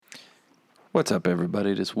What's up,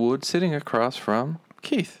 everybody? It is Wood sitting across from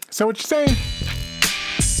Keith. So what you saying?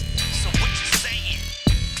 So what you saying?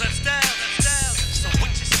 Clap style. So what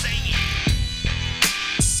you saying?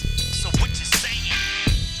 So what you saying?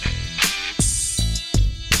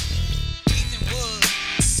 Keith and Wood.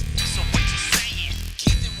 So what you saying?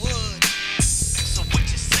 Keith and Wood. So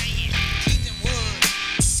what you saying? Keith and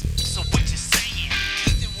Wood. So what you saying?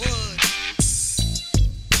 Keith and Wood.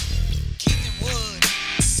 Keith and Wood.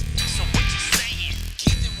 So what you saying?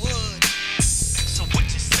 Keith and Wood. So what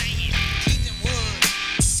you saying? Keith and Wood.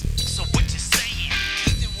 So what you saying?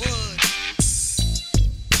 Keith and Wood.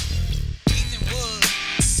 Keith and Wood.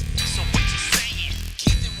 So what you saying?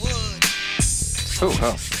 Keith and Wood. Oh,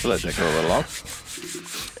 well, we'll let that go a little long.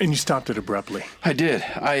 And you stopped it abruptly. I did.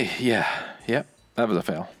 Yep. That was a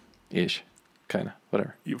fail-ish. Kind of.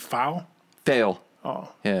 Whatever. You foul? Fail. Oh,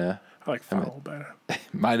 Yeah. I like foul better.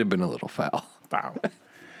 Might have been a little foul. Foul.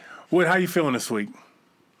 Wood, how you feeling this week?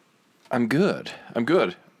 I'm good.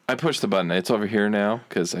 I pushed the button. It's over here now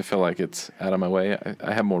because I feel like it's out of my way.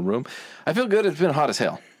 I have more room. I feel good. It's been hot as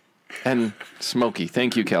hell. And smoky.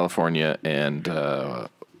 Thank you, California and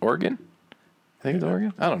Oregon. I think it's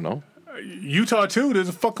Oregon. I don't know. Utah, too. There's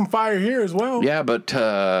a fucking fire here as well. Yeah, but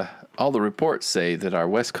all the reports say that our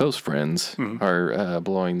West Coast friends are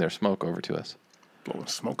blowing their smoke over to us. Blowing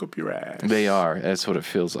smoke up your ass. They are. That's what it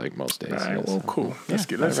feels like most days. All right, yes. well, cool. Let's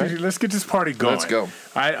get this party going. Let's go. All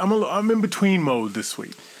right, I'm in between mode this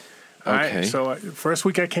week. All right, Okay. so first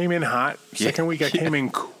week I came in hot. Second week I came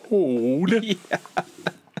in cold. I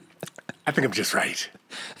think I'm just right.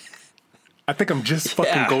 I think I'm just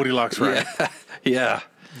fucking Goldilocks right. Yeah.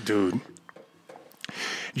 Dude.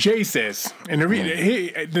 Jay says, and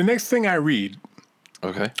the next thing I read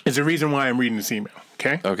Okay. is the reason why I'm reading this email,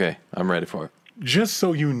 okay? Okay. I'm ready for it. Just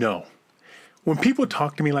so you know, when people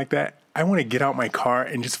talk to me like that, I want to get out my car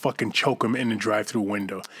and just fucking choke them in the drive-through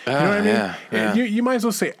window. You know what I mean? yeah. You might as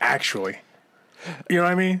well say actually. You know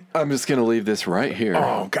what I mean? I'm just going to leave this right here.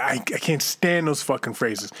 Oh, God, I can't stand those fucking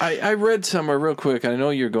phrases. I read somewhere real quick. I know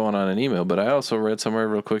you're going on an email, but I also read somewhere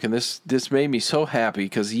real quick, and this made me so happy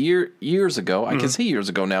because years ago, I can say years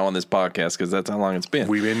ago now on this podcast because that's how long it's been.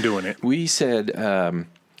 We've been doing it. We said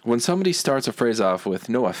when somebody starts a phrase off with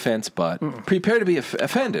no offense, but prepare to be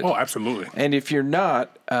offended. Oh, absolutely. And if you're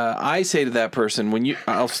not, I say to that person,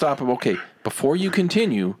 I'll stop them, okay, before you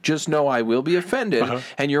continue, just know I will be offended,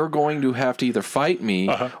 and you're going to have to either fight me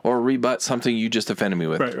or rebut something you just offended me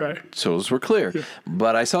with. Right. So as we're clear. Yeah.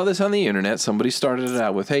 But I saw this on the internet. Somebody started it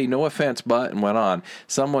out with, hey, no offense, but, and went on.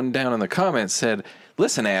 Someone down in the comments said,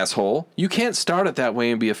 listen, asshole, you can't start it that way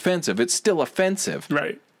and be offensive. It's still offensive.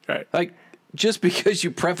 Right. Like, just because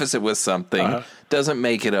you preface it with something doesn't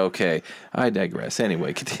make it okay. I digress.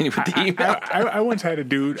 Anyway, continue with the email. I once had a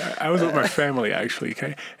dude, I was with my family actually, okay?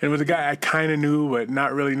 And it was a guy I kind of knew, but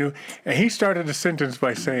not really knew. And he started a sentence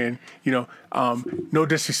by saying, no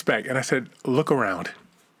disrespect. And I said, look around.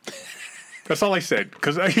 That's all I said.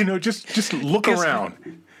 Because, just look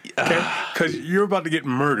around. Okay? Because you're about to get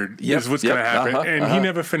murdered is what's going to happen. And he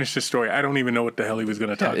never finished the story. I don't even know what the hell he was going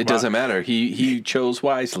to talk about. It doesn't matter. He chose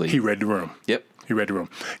wisely. He read the room. Yep. He read the room.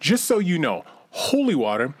 Just so you know, holy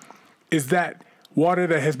water is that water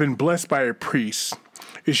that has been blessed by a priest.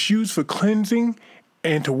 It's used for cleansing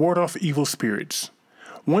and to ward off evil spirits.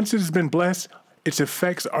 Once it has been blessed, its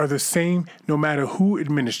effects are the same no matter who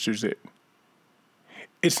administers it.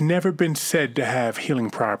 It's never been said to have healing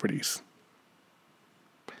properties.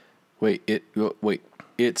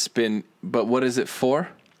 It's been, but what is it for?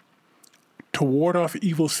 To ward off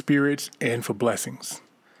evil spirits and for blessings.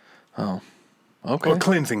 Oh, okay. Or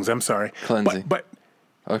cleansings, I'm sorry. Cleansing. But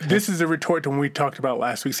okay. This is a retort to when we talked about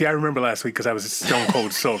last week. See, I remember last week because I was stone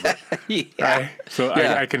cold sober. Yeah. Right? So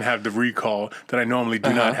I can have the recall that I normally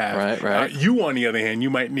do not have. Right. You, on the other hand, you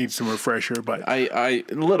might need some refresher. But I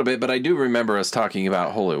a little bit, but I do remember us talking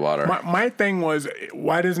about holy water. My thing was,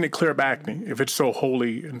 why doesn't it clear up acne if it's so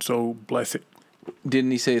holy and so blessed? Didn't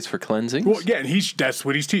he say it's for cleansing? Well, yeah, and that's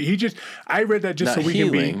what he's teaching. I read that just Not so we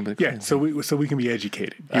healing, can be so we can be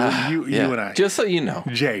educated. You and I. Just so you know,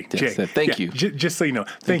 Jay. Thank you. Just so you know,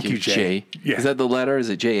 thank you, Jay. Yeah. Is that the letter? Is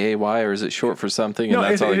it J-A-Y or is it short for something? And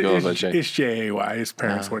that's all you go about Jay. It's J-A-Y. His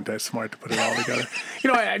parents weren't that smart to put it all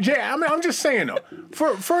together. Jay. I'm just saying though.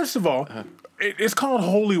 First of all, it's called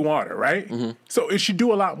holy water, right? Mm-hmm. So it should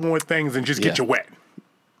do a lot more things than just get you wet.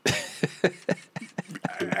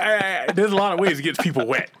 There's a lot of ways to get people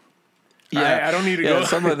wet. Yeah, I don't need to go.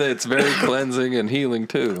 Some of it's very cleansing and healing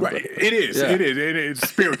too. Right, it is. Yeah. It is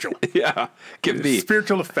spiritual. Yeah, can be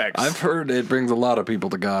spiritual effects. I've heard it brings a lot of people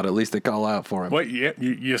to God. At least they call out for him. Well, yeah,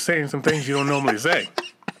 you're saying some things you don't normally say.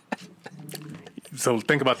 So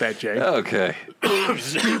think about that, Jay. Okay.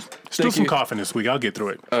 Still some coughing this week. I'll get through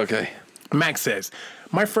it. Okay. Max says,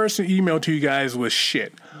 my first email to you guys was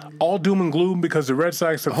shit. All doom and gloom because the Red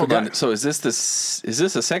Sox have Hold on. So is this the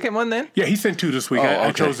second one then? Yeah, he sent 2 this week.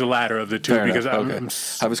 I chose the latter of the 2 Fair because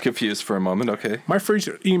enough. I was confused for a moment. Okay. my first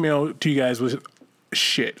email to you guys was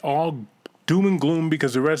shit. All doom and gloom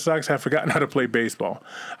because the Red Sox have forgotten how to play baseball.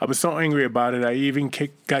 I was so angry about it. I even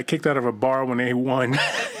got kicked out of a bar when they won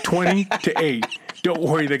 20-8. Don't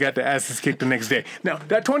worry, they got the asses kicked the next day. Now,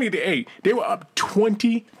 that 20-8, they were up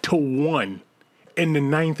 20-1 in the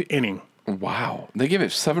 9th inning. Wow. They gave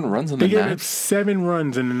it 7 runs in the They gave it ninth. 7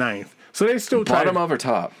 runs in the 9th. So they still tried. Bottom of or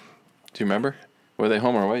top? Do you remember? Were they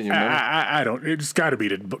home or away? Do you remember? I don't. It's got to be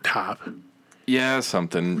the top. Yeah,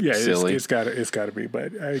 something Yeah, silly. it's got to be.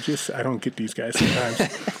 But I don't get these guys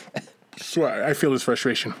sometimes. So I feel his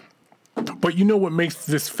frustration. But you know what makes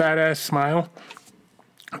this fat ass smile?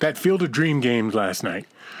 That Field of Dream games last night.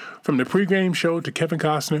 From the pregame show to Kevin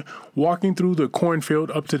Costner walking through the cornfield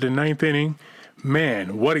up to the 9th inning.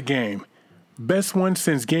 Man, what a game. Best one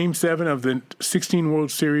since Game 7 of the 16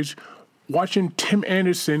 World Series. Watching Tim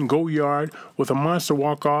Anderson go yard with a monster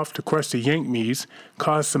walk-off to crush the Yankees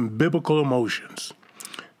caused some biblical emotions.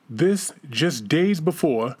 This just days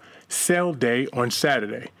before Sale Day on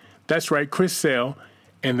Saturday. That's right, Chris Sale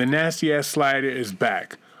and the nasty-ass slider is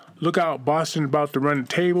back. Look out, Boston about to run the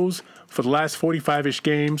tables for the last 45-ish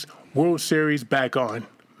games. World Series back on.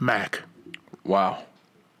 Mac. Wow.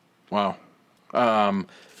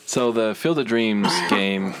 So the Field of Dreams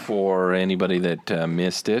game, for anybody that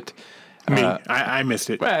missed it. Me. I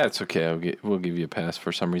missed it. That's okay. We'll give you a pass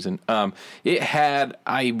for some reason. It had,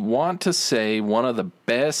 I want to say, one of the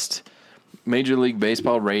best Major League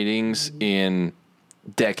Baseball ratings in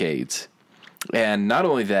decades. And not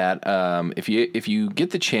only that, if you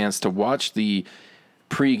get the chance to watch the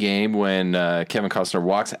pregame when Kevin Costner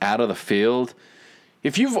walks out of the field, I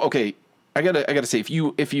gotta say, if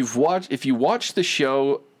you watched the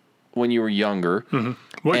show when you were younger,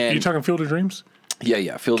 What, you talking Field of Dreams?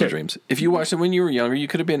 Yeah, Field of Dreams. If you watched it when you were younger, you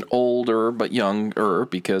could have been older but younger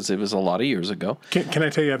because it was a lot of years ago. Can I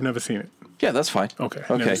tell you I've never seen it? Yeah, that's fine. Okay,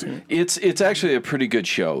 never seen It's actually a pretty good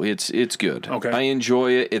show. It's good. Okay. I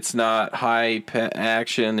enjoy it. It's not high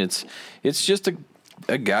action. It's just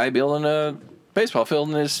a guy building a baseball field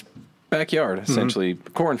in his backyard, essentially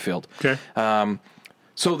cornfield. Okay.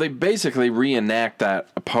 So they basically reenact that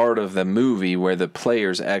a part of the movie where the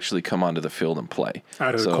players actually come onto the field and play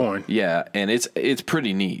Out of the corn. Yeah, and it's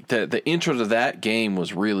pretty neat. The intro to that game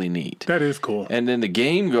was really neat. That is cool. And then the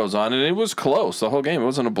game goes on, and it was close. The whole game, it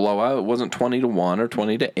wasn't a blowout. It wasn't 20-1 or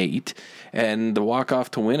 20-8, and the walk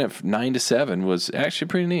off to win it 9-7 was actually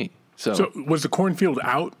pretty neat. So was the cornfield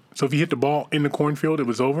out? So if you hit the ball in the cornfield, it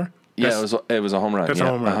was over? Yeah, it was a home run. That's yeah. a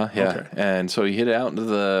home run. Yeah, Okay. and so he hit it out into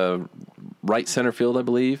the right center field, I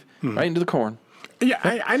believe, right into the corn. Yeah,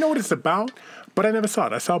 I know what it's about, but I never saw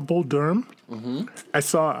it. I saw Bull Durham. I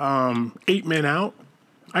saw 8 Men Out.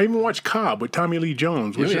 I even watched Cobb with Tommy Lee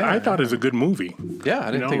Jones, which I thought is a good movie. Yeah, I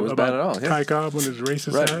didn't think it was bad at all. Yeah. Ty Cobb with his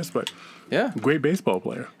racist ass, but Yeah. great baseball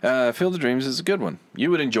player. Field of Dreams is a good one. You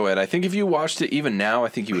would enjoy it. I think if you watched it even now, I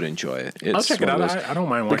think you would enjoy it. I'll check it one out. of those- I don't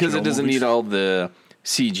mind watching because it old doesn't movies. need all the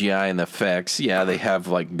CGI and the effects. Yeah, they have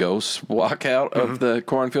like ghosts walk out of the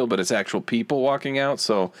cornfield, but it's actual people walking out,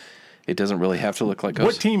 so it doesn't really have to look like What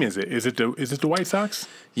ghosts. team is it? Is it the White Sox?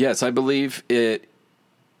 Yes, I believe it.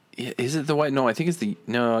 Is it the White? No, I think it's the.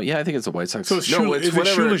 No, yeah, I think it's the White Sox. So it's no, is it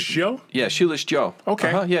Shoeless Joe? Yeah, Shoeless Joe.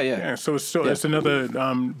 Okay. Yeah. So it's another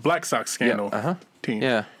Black Sox scandal team.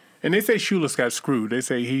 Yeah. And they say Shoeless got screwed. They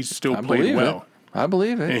say he still I played believe well. it. I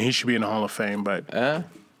believe it. And he should be in the Hall of Fame, but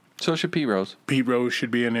So should Pete Rose. Pete Rose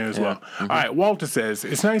should be in there as well. All right, Walter says,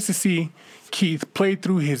 it's nice to see Keith play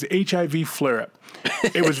through his HIV flare-up.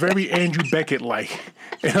 It was very Andrew Beckett-like,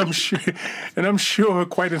 and I'm sure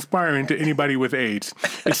quite inspiring to anybody with AIDS,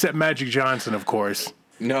 except Magic Johnson, of course.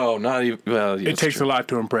 No, not even. Well, It takes a lot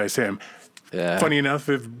to impress him. Yeah. Funny enough,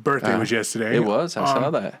 his birthday was yesterday. It was. I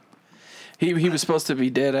saw that. He was supposed to be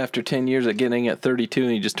dead after 10 years of getting at 32,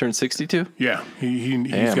 and he just turned 62. Yeah,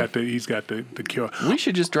 he's got the cure. We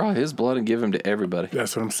should just draw his blood and give him to everybody.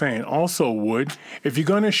 That's what I'm saying. Also, Wood, if you're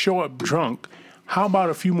going to show up drunk, how about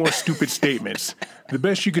a few more stupid statements? The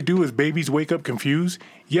best you could do is babies wake up confused.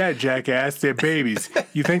 Yeah, jackass, they're babies.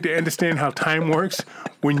 You think they understand how time works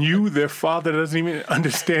when their father, doesn't even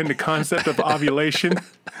understand the concept of ovulation?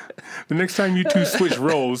 The next time you two switch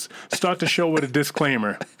roles, start the show with a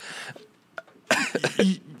disclaimer.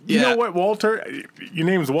 You know what, Walter? Your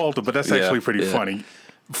name's Walter, but that's actually pretty funny.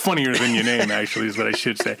 Funnier than your name, actually, is what I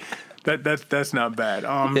should say. That's not bad.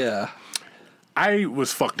 Yeah. I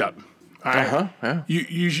was fucked up. Yeah.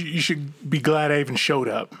 You should be glad I even showed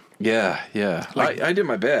up. Yeah. I did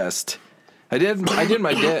my best. I did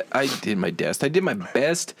my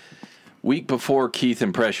best week before Keith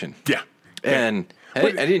impression. Yeah. And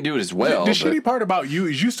I didn't do it as well. The shitty part about you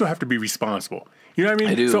is you still have to be responsible. You know what I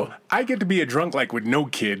mean? I do. So I get to be a drunk like with no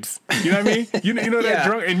kids. You know what I mean? You know that Yeah.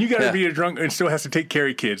 drunk, and you got to Yeah. be a drunk and still has to take care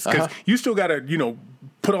of kids because you still got to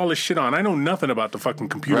put all this shit on. I know nothing about the fucking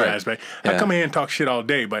computer Right. aspect. Yeah. I come here and talk shit all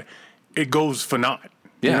day, but it goes for naught.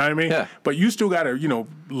 You Yeah. know what I mean? Yeah. But you still got to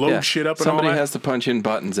load shit up and Somebody all that. has to punch in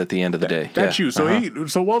buttons at the end of the day. That's Yeah. you.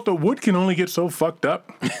 So Walter Wood can only get so fucked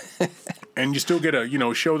up, and you still get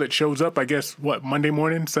a show that shows up. I guess Monday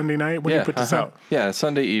morning, Sunday night. When do you put this out? Yeah,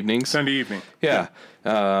 Sunday evenings. Sunday evening. Yeah.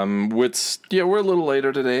 We're a little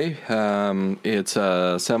later today. It's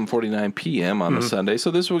 7:49 p.m. on the Sunday,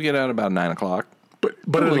 so this will get out about 9 o'clock. But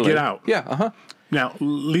A it'll little get later. out. Yeah. Now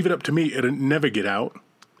leave it up to me. It'll never get out.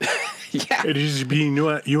 Yeah. It'll just be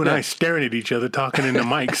you and I staring at each other, talking in the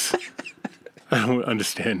mics. I don't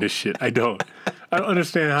understand this shit. I don't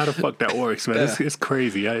understand how the fuck that works, man. It's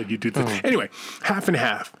crazy. You do this. Anyway, half and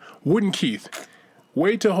half. Wood and Keith.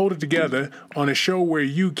 Way to hold it together on a show where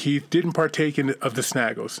you, Keith, didn't partake of the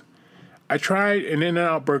Snaggles. I tried an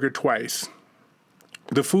In-N-Out burger twice.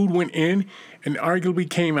 The food went in and arguably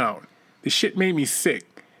came out. The shit made me sick.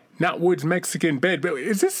 Not Wood's Mexican bed. But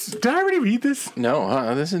did I already read this?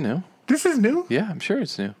 No, this is new. This is new? Yeah, I'm sure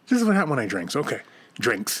it's new. This is what happened when I drank. Okay.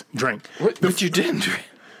 Drank. What you didn't drink?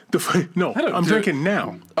 No, I'm drinking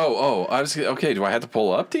now. Oh, I was okay. Do I have to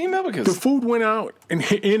pull up the email because The food went out and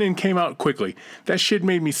in and came out quickly. That shit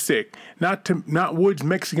made me sick. Not Wood's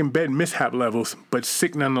Mexican bed mishap levels, but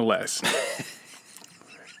sick nonetheless.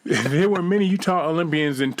 There were many Utah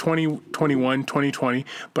Olympians in 2021, 2020,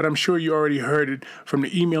 but I'm sure you already heard it from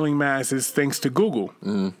the emailing masses thanks to Google.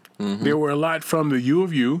 Mm-hmm. There were a lot from the U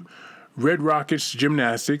of U, Red Rockets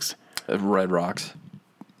Gymnastics. Red Rocks?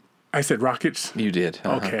 I said Rockets? You did.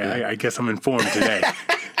 Okay, Yeah. I guess I'm informed today.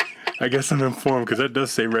 I guess I'm informed because that does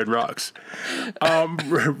say Red Rocks.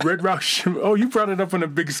 Red Rocks. Oh, you brought it up on the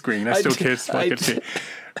big screen. I still can't fucking see.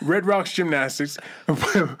 Red Rocks Gymnastics, but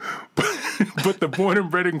the born and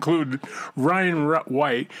bred included Ryan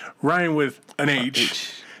White, Ryan with an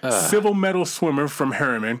H, silver medal swimmer from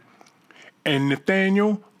Harriman, and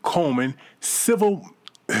Nathaniel Coleman, silver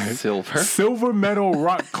medal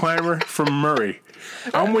rock climber from Murray.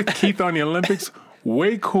 I'm with Keith on the Olympics.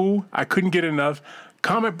 Way cool. I couldn't get enough.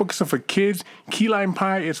 Comic books are for kids. Key lime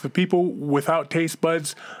pie is for people without taste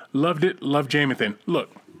buds. Loved it. Love Jamathan. Look,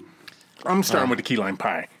 I'm starting with the key lime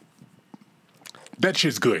pie. That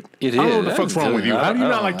shit's good. It I don't know what is. the fuck's wrong with you. How do you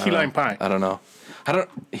not like key lime pie? I don't know.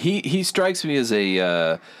 He strikes me as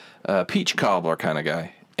a peach cobbler kind of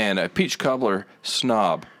guy and a peach cobbler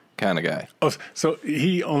snob kind of guy. Oh, so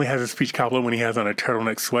he only has his peach cobbler when he has on a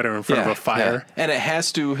turtleneck sweater in front of a fire. Yeah. And it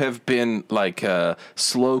has to have been like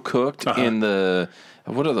slow cooked in the.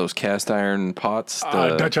 What are those cast iron pots?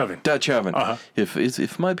 Dutch oven. Dutch oven.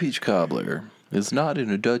 If my peach cobbler is not in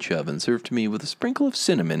a Dutch oven, served to me with a sprinkle of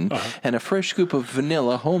cinnamon and a fresh scoop of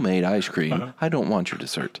vanilla homemade ice cream, I don't want your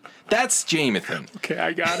dessert. That's Jamathan. Okay,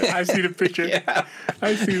 I got it. I see the picture.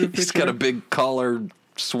 I see the picture. He's got a big collar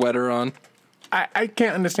sweater on. I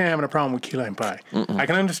can't understand having a problem with key lime pie. I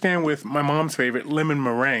can understand with my mom's favorite, lemon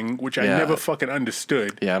meringue, which I never fucking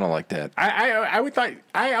understood. Yeah, I don't like that.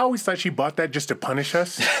 I always thought she bought that just to punish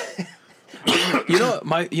us. You know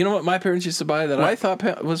what my parents used to buy that I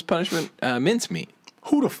thought was punishment? Mincemeat.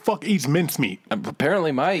 Who the fuck eats mincemeat?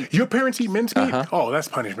 Apparently Your parents eat mincemeat? Oh, that's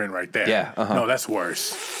punishment right there. Yeah, No, that's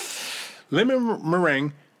worse. Lemon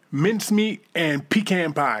meringue, mincemeat, and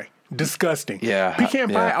pecan pie. Disgusting. Yeah. Pecan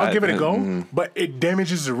pie, Yeah, I'll give it a go, but it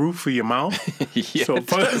damages the roof of your mouth. Yeah, So, it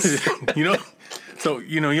does. you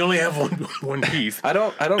only have one piece. I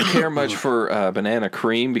don't care much for banana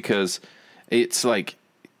cream because it's like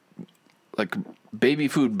baby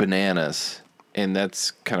food bananas, and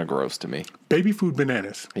that's kind of gross to me. Baby food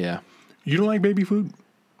bananas. Yeah. You don't like baby food?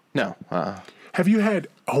 No. Have you had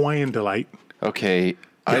Hawaiian Delight? Okay.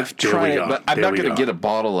 I've there we tried it, go. but I'm There not we going to go. get a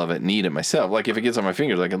bottle of it and eat it myself. Like if it gets on my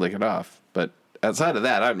fingers, I can lick it off. But outside of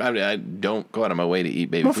that, I don't go out of my way to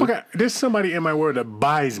eat baby food. Motherfucker, there's somebody in my world that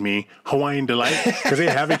buys me Hawaiian Delight because they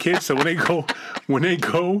have a kid. So when they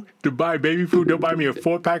go to buy baby food, they'll buy me a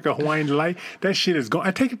 4-pack of Hawaiian Delight. That shit is gone.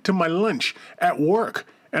 I take it to my lunch at work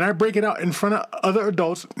and I break it out in front of other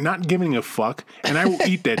adults, not giving a fuck, and I will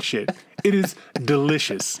eat that shit. It is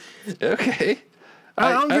delicious. Okay.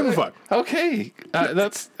 I don't give a fuck. Okay,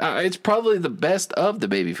 that's it's probably the best of the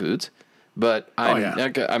baby foods, but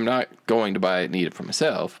I'm not going to buy it and eat it for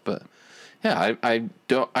myself. But yeah, I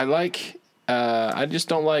I just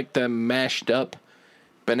don't like the mashed up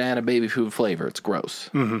banana baby food flavor. It's gross.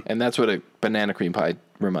 Mm-hmm. And that's what a banana cream pie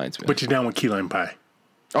reminds me of. But you're down with key lime pie.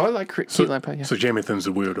 Oh, I like key lime pie, yeah. So Jamathan's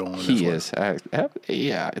a weirdo on this He one. is.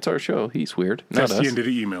 Yeah, it's our show. He's weird. Not That's us. the end of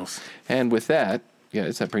the emails. And with that,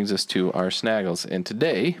 guys, that brings us to our snaggles. And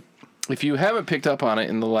today, if you haven't picked up on it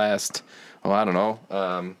in the last, I don't know,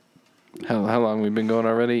 how long we've been going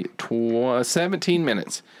already? 17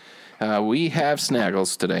 minutes. We have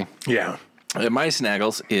snaggles today. Yeah. My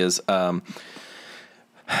snaggles is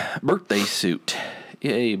birthday suit,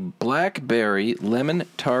 a blackberry lemon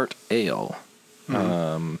tart ale.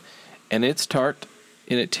 And it's tart,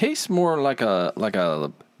 and it tastes more like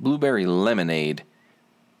a blueberry lemonade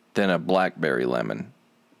than a blackberry lemon.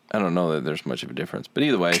 I don't know that there's much of a difference, but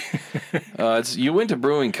either way, it's you went to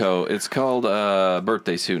Brewing Co. It's called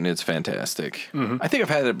Birthday Suit, and it's fantastic. Mm-hmm. I think I've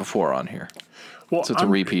had it before on here, Well, so it's a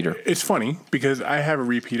repeater. It's funny because I have a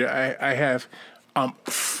repeater. I have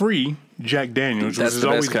free Jack Daniels, That's which is the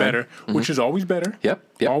always best kind. better. Which is always better. Yep.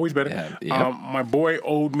 Always better. Yeah, yep. My boy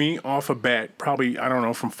owed me off a bet, probably, I don't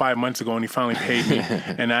know, from 5 months ago, and he finally paid me.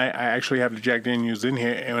 And I actually have the Jack Daniels in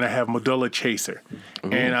here, and I have Medulla Chaser.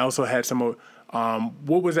 Ooh. And I also had some,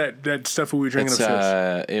 what was that stuff we were drinking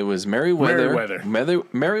upstairs? It was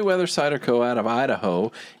Merriweather Cider Co. out of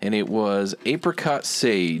Idaho, and it was apricot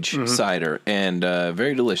sage cider, and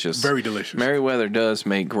very delicious. Very delicious. Merriweather does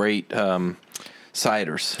make great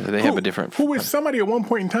ciders. They have a different. Who was somebody at one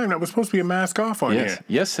point in time that was supposed to be a mask off on here?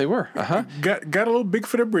 Yes, they were. Got a little big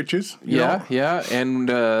for their britches. Yeah, and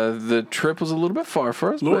the trip was a little bit far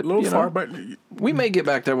for us. A little far, but we may get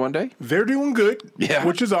back there one day. They're doing good,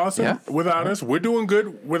 which is awesome. Yeah. Without us, we're doing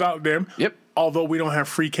good without them. Yep. Although we don't have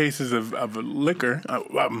free cases of liquor,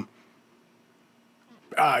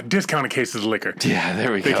 discounted cases of liquor. Yeah,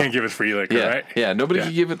 there we go. They can't give us free liquor, right? Yeah, nobody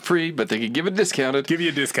can give it free, but they can give it discounted. Give you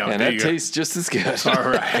a discount. And there that you go. tastes just as good. All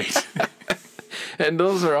right. And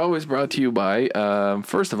those are always brought to you by,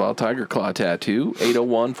 first of all, Tiger Claw Tattoo,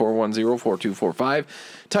 801-410-4245.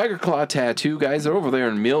 Tiger Claw Tattoo, guys, they're over there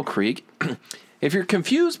in Mill Creek. If you're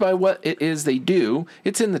confused by what it is they do,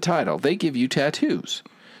 it's in the title. They give you tattoos.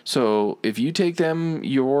 So if you take them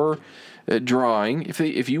your drawing,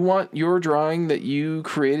 if you want your drawing that you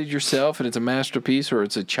created yourself and it's a masterpiece or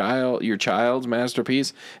it's your child's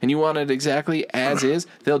masterpiece and you want it exactly as is,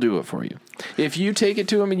 they'll do it for you. If you take it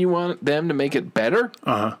to them and you want them to make it better,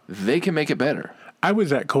 they can make it better. I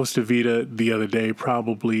was at Costa Vida the other day,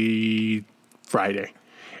 probably Friday.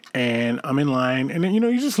 And I'm in line, and then,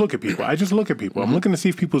 you just look at people. I just look at people. I'm looking to see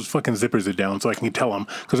if people's fucking zippers are down so I can tell them.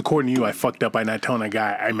 Because according to you, I fucked up by not telling a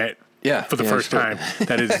guy I met for the first time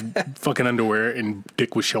that his fucking underwear and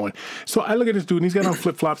dick was showing. So I look at this dude, and he's got on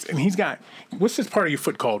flip-flops, and he's got, what's this part of your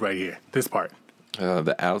foot called right here? This part.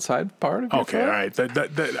 The outside part of your foot? All right.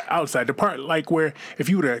 The outside. The part like where if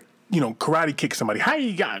you were to, karate kick somebody. How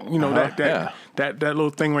you got, that little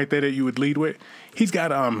thing right there that you would lead with. He's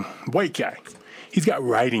got, white guy. He's got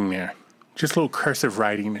writing there, just a little cursive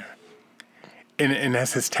writing there. And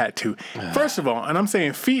that's his tattoo. First of all, and I'm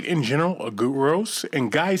saying feet in general are gross,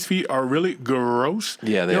 and guys' feet are really gross.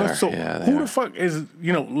 Yeah, they are. So who the fuck is,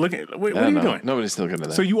 looking, what are you doing? Nobody's looking at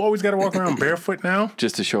that. So you always got to walk around barefoot now?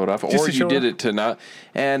 Just to show it off. Or you did it to not.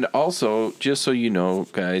 And also, just so you know,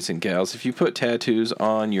 guys and gals, if you put tattoos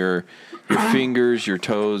on your fingers, your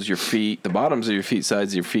toes, your feet, the bottoms of your feet,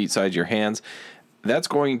 sides of your feet, sides of your hands, that's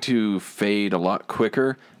going to fade a lot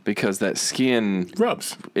quicker because that skin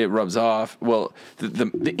rubs. It rubs off. Well,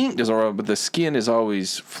 the ink doesn't rub, but the skin is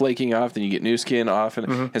always flaking off. Then you get new skin off,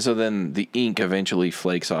 and so then the ink eventually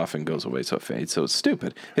flakes off and goes away, so it fades. So it's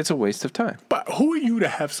stupid. It's a waste of time. But who are you to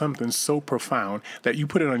have something so profound that you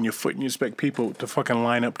put it on your foot and you expect people to fucking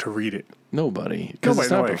line up to read it? Nobody, because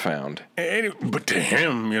it's not profound. But to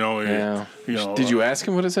him, Did you ask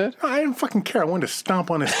him what it said? I didn't fucking care. I wanted to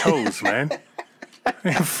stomp on his toes, man. I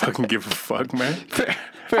didn't fucking give a fuck, man. Fair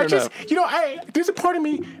enough.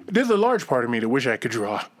 There's a large part of me that wish I could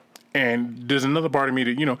draw. And there's another part of me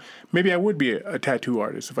that, maybe I would be a tattoo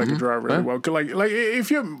artist if I could draw really well. Like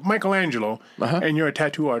if you're Michelangelo and you're a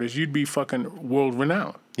tattoo artist, you'd be fucking world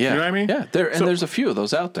renowned. Yeah. You know what I mean? Yeah, there's a few of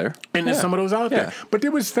those out there. And there's some of those out there. But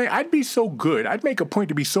there was I'd be so good. I'd make a point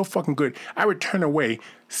to be so fucking good. I would turn away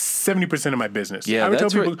 70% of my business. Yeah, I would tell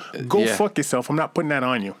people, go yeah. fuck yourself. I'm not putting that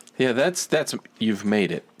on you. Yeah, that's you've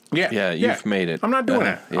made it. Yeah, you've made it. I'm not doing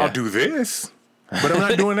that. Yeah. I'll do this, but I'm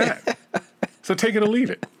not doing that. So take it or leave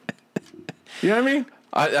it. You know what I mean?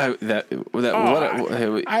 I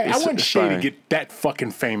want Shay to get that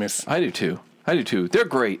fucking famous. I do too. They're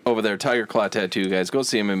great over there. Tiger Claw Tattoo, guys. Go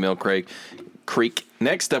see them in Mill Creek.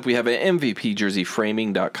 Next up, we have an MVP jersey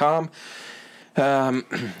framing.com.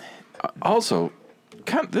 Also,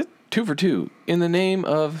 kind of, 2 for 2. In the name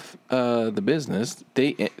of the business,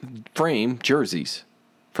 they frame jerseys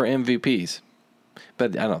for MVPs.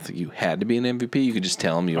 But I don't think you had to be an MVP. You could just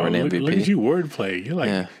tell them you were an MVP. Look at you wordplay. You're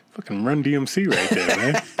like fucking Run DMC right there,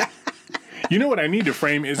 man. You know what I need to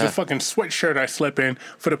frame is the fucking sweatshirt I slept in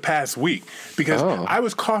for the past week because I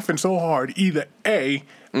was coughing so hard. Either A,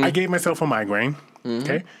 I gave myself a migraine.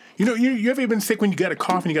 Okay. You know, you ever been sick when you got a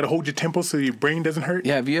cough and you got to hold your temples so your brain doesn't hurt?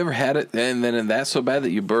 Yeah, have you ever had it and then that's so bad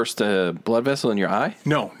that you burst a blood vessel in your eye?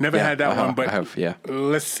 No, never had that one. But I have, yeah.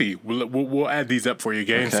 Let's see. We'll add these up for you,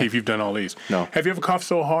 Gay, and see if you've done all these. No. Have you ever coughed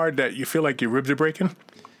so hard that you feel like your ribs are breaking?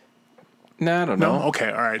 No, I don't know. No?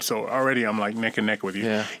 Okay, all right. So already I'm like neck and neck with you.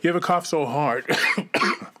 Yeah. You ever cough so hard?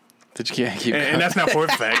 That you can't keep And that's not for a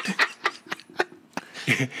fact.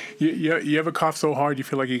 You ever cough so hard you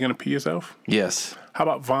feel like you're going to pee yourself? Yes. How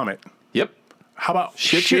about vomit? Yep. How about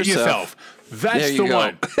Shit yourself? That's There you the go.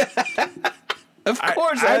 one. Of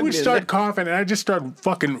course, I would start coughing and I just start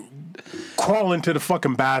fucking crawling to the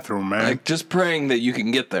fucking bathroom, man. like just praying that you can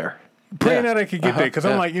get there. Praying Yeah. that I could get there because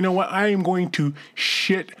I'm yeah. like, you know what? I am going to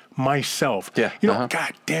shit myself. Yeah. You know,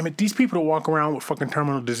 God damn it. These people that walk around with fucking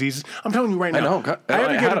terminal diseases. I'm telling you right now. know. God, I I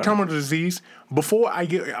ever had get a a- terminal disease before I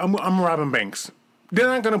get. I'm robbing banks. They're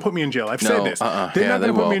not going to put me in jail. I've said No, this. uh-uh. They're Yeah, not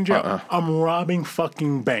going they to put me in won't. jail. I'm robbing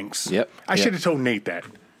fucking banks. Yep. I should have told Nate that.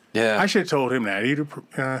 Yeah. I should have told him that.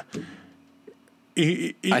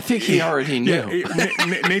 I think he already knew.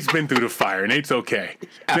 Yeah, Nate's been through the fire. Nate's okay.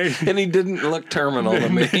 And he didn't look terminal to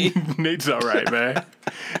me. Nate's all right, man.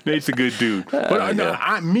 Nate's a good dude. But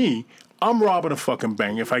yeah. I'm robbing a fucking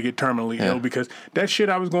bank if I get terminally ill because that shit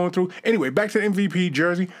I was going through. Anyway, back to the MVP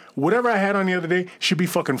jersey. Whatever I had on the other day should be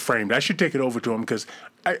fucking framed. I should take it over to him because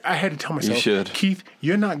I had to tell myself, should. Keith,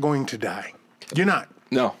 you're not going to die. You're not.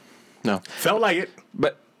 No. Felt like it.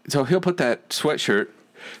 But so he'll put that sweatshirt,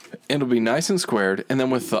 it'll be nice and squared, and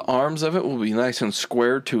then with the arms of it will be nice and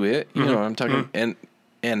squared to it. You know what I'm talking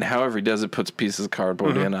and however he does it, puts pieces of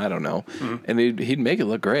cardboard in, I don't know. And he'd make it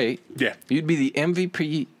look great. Yeah. You'd be the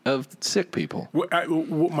MVP of sick people.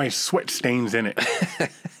 My sweat stains in it.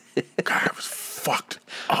 God, I was fucked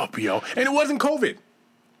up, yo. And it wasn't COVID.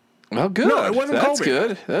 Well, good. No, it wasn't That's COVID.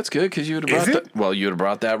 good. That's good because you would have Is brought it? you'd have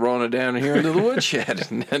brought that Rona down here into the woodshed.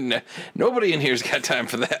 And nobody in here's got time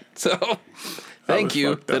for that. So thank was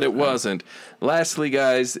you fucked that up, it man. wasn't. Lastly,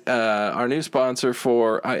 guys, our new sponsor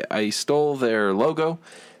for I stole their logo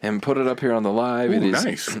and put it up here on the live. It Ooh, is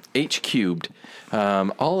nice. H Cubed.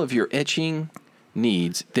 All of your etching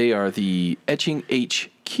needs. They are the Etching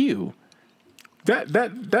HQ.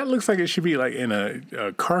 That looks like it should be like in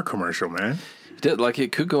a car commercial, man. Like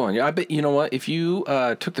it could go on. I bet you know what? If you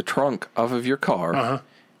took the trunk off of your car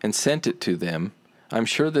and sent it to them, I'm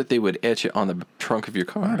sure that they would etch it on the trunk of your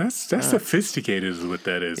car. Oh, that's sophisticated is what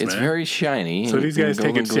that is, It's man. very shiny. So and- these guys and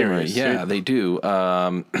take it golden glimmery. serious. Yeah, they do.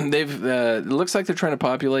 They've it looks like they're trying to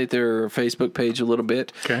populate their Facebook page a little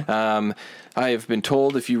bit. Okay. I have been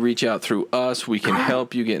told if you reach out through us, we can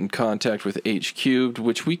help you get in contact with H Cubed,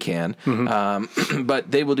 which we can. But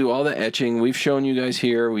they will do all the etching. We've shown you guys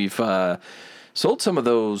here. We've sold some of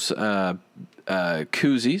those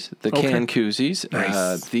koozies, the can koozies.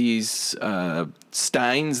 Nice. These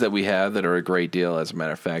steins that we have that are a great deal, as a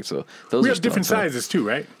matter of fact. So those We are have different still- sizes too,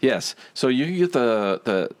 right? Yes. So you can get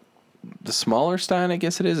the smaller stein, I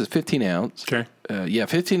guess it is 15 ounce. Okay.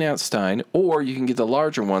 15 ounce stein, or you can get the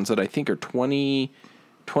larger ones that I think are 20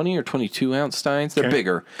 or 22 ounce steins. They're Okay.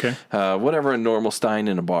 bigger. Okay. Whatever a normal stein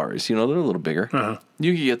in a bar is. They're a little bigger.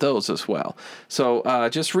 You can get those as well. So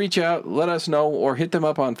just reach out, let us know, or hit them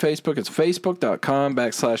up on Facebook. It's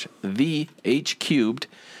facebook.com/thehcubed,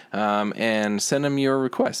 and send them your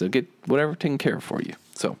request. They'll get whatever taken care of for you.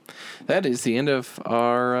 So that is the end of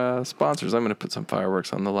our sponsors. I'm going to put some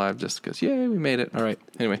fireworks on the live just because, yay, we made it. All right.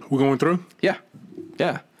 Anyway. We're going through? Yeah.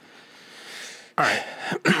 All right.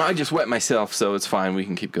 I just wet myself, so it's fine. We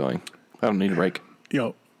can keep going. I don't need a break.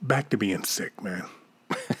 Yo, back to being sick, man.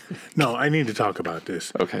 No, I need to talk about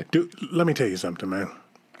this. Okay. Dude, let me tell you something, man.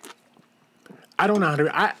 I don't know how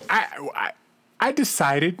to I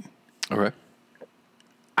decided All right.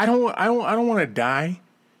 I don't want to die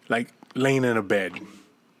like laying in a bed.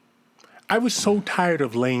 I was so tired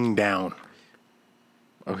of laying down.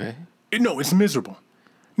 Okay. No, it's miserable.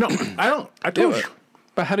 No, I don't. I told you.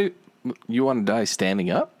 But how do you want to die standing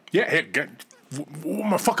up? Yeah, hey, with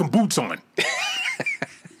my fucking boots on.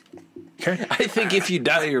 Okay. I think if you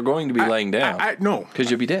die, you're going to be laying down. No.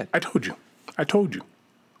 Because you'll be dead. I told you.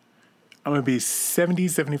 I'm going to be 70,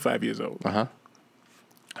 75 years old. Uh-huh.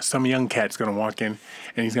 Some young cat's going to walk in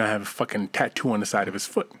and he's going to have a fucking tattoo on the side of his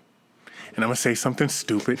foot. And I'm going to say something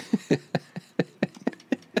stupid.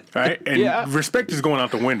 right? And Yeah. respect is going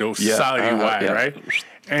out the window, Yeah, society wide, yeah. right?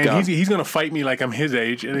 And Gone. he's going to fight me like I'm his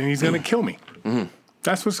age, and then he's going to kill me.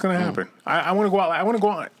 That's what's going to happen. I want to go out. I want to go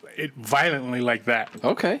out it violently like that.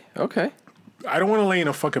 Okay. I don't want to lay in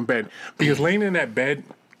a fucking bed because laying in that bed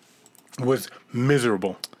was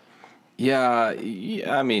miserable. Yeah,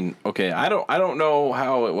 I mean, okay. I don't know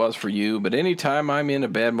how it was for you, but anytime I'm in a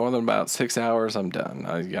bed more than about 6 hours, I'm done.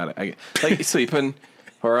 I like sleeping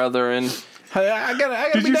or othering. I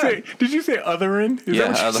gotta Did be you done. Did you say othering? Is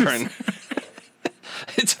Yeah, that what you othering.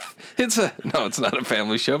 It's not a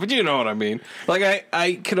family show, but you know what I mean. Like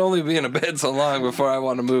I can only be in a bed so long before I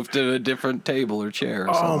want to move to a different table or chair. Or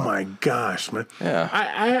Oh something. my gosh, man! Yeah.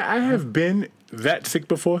 I have been that sick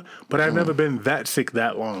before, but I've never been that sick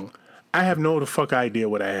that long. I have no the fuck idea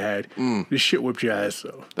what I had. This shit whipped your ass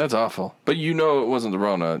though. That's awful. But you know it wasn't the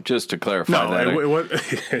Rona. Just to clarify No, that. it was.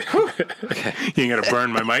 You ain't gotta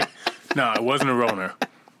burn my mic. No, it wasn't a Rona.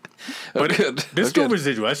 But good. there's still Good.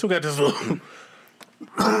 residual. I still got this little.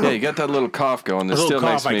 Yeah, you got that little cough going. That little still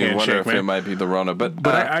makes cough I me can't wonder shake, if man. it might be the Rona. But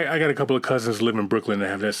I got a couple of cousins who live in Brooklyn that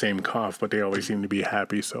have that same cough, but they always seem to be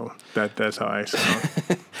happy. So that's how I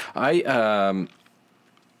sound.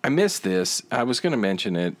 I missed this. I was going to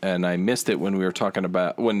mention it, and I missed it when we were talking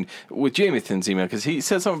about with Jameson's email because he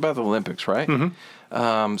said something about the Olympics, right?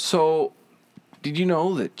 Mm-hmm. So, did you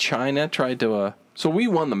know that China tried to? So we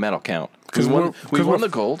won the medal count because we won the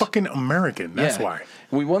gold. Fucking American. That's Yeah. why.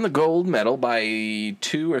 We won the gold medal by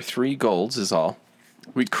 2 or 3 golds is all.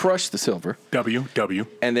 We crushed the silver, W.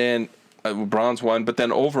 and then bronze won. But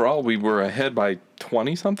then overall, we were ahead by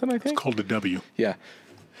 20 something. I think. Called the W. Yeah.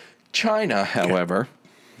 China, however,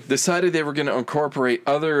 decided they were going to incorporate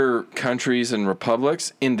other countries and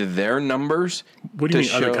republics into their numbers. What do you to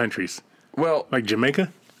mean other show- countries? Well, Like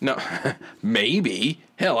Jamaica? no, maybe.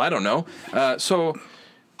 Hell, I don't know. So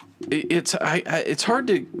it's hard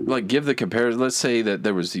to like give the comparison. Let's say that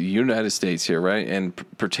there was the United States here, right? And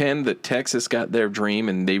pretend that Texas got their dream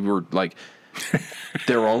and they were like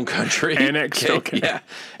their own country. Annexed, okay. Yeah.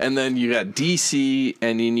 And then you got DC,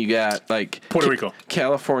 and then you got like Puerto Rico.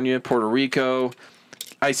 California, Puerto Rico.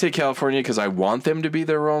 I say California because I want them to be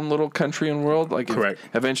their own little country and world. Like, Correct.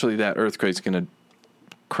 Eventually, that earthquake's going to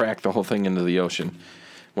crack the whole thing into the ocean.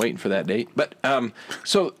 Waiting for that date. But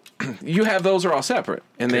so you have those are all separate,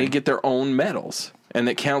 and they get their own medals, and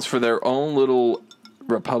it counts for their own little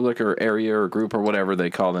republic or area or group or whatever they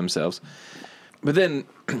call themselves. But then,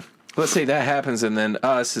 let's say that happens, and then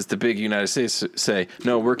us, as the big United States, say,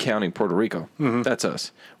 no, we're counting Puerto Rico. Mm-hmm. That's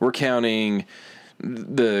us. We're counting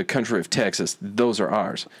the country of Texas. Those are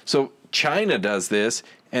ours. So China does this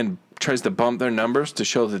and tries to bump their numbers to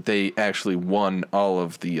show that they actually won all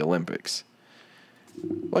of the Olympics.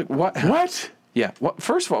 Like what? What? Yeah. What?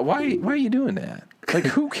 First of all, why are you doing that? Like,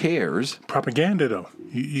 who cares? Propaganda, though.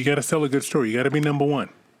 You got to sell a good story. You got to be number one.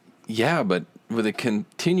 Yeah, but with it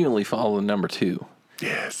continually following number 2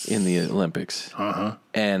 Yes. in the Olympics. Uh-huh.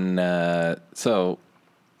 And so,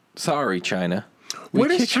 sorry, China. We Where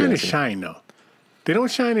does kicked your China ass. shine, though? They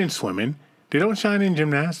don't shine in swimming. They don't shine in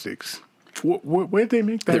gymnastics. Where'd they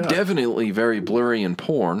make that They're up? definitely very blurry in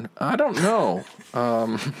porn. I don't know.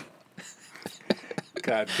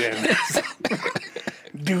 God damn it.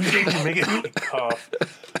 Dude, you're making me cough.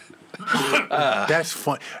 That's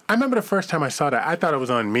fun. I remember the first time I saw that, I thought it was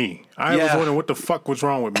on me. I was Yeah. wondering what the fuck was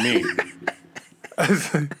wrong with me. I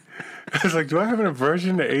was like, do I have an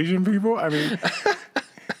aversion to Asian people? I mean,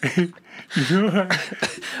 you know,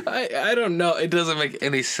 I don't know. It doesn't make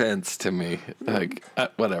any sense to me. Like,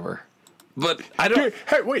 whatever. But I don't. Dude,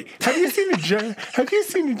 hey, wait. Have you seen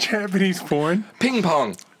the Japanese porn? Ping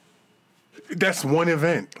pong. That's one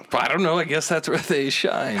event. I don't know. I guess that's where they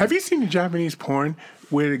shine. Have you seen the Japanese porn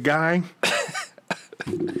where the guy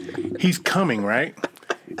he's coming, right?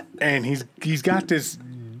 And he's got this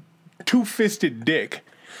two-fisted dick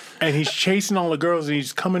and he's chasing all the girls and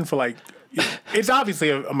he's coming for like it's obviously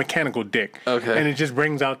a mechanical dick. Okay. And it just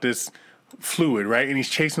brings out this fluid, right? And he's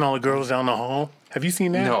chasing all the girls down the hall. Have you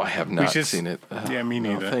seen that? No, I have We not just- seen it. Yeah, me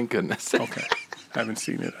No, neither. thank goodness. Okay. Haven't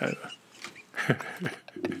seen it either.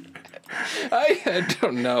 I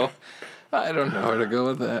don't know. I don't know where to go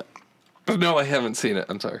with that. But no, I haven't seen it.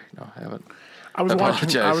 I'm sorry. No, I haven't. I was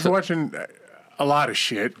Apologize. watching a lot of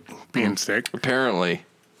shit being sick. Apparently.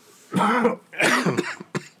 I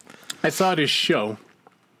saw this show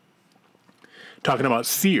talking about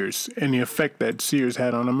Sears and the effect that Sears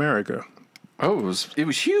had on America. Oh, it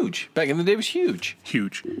was huge. Back in the day, it was huge.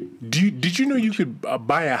 Huge. Did you know you could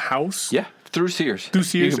buy a house? Yeah, through Sears. Through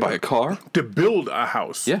Sears. You could buy a car. To build a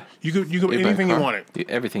house. Yeah. You could You could buy a anything you car. wanted. Yeah,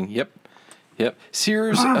 everything. Yep.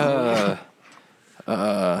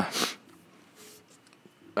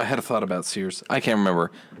 I had a thought about Sears. I can't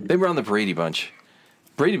remember. They were on the Brady Bunch.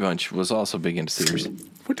 Brady Bunch was also big into Sears.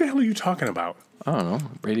 What the hell are you talking about? I don't know.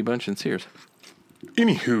 Brady Bunch and Sears.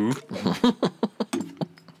 Anywho,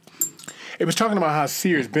 it was talking about how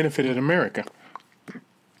Sears benefited America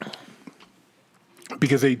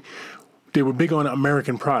because they were big on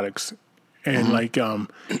American products and like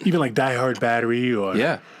even like Die Hard battery or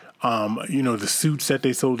Yeah. the suits that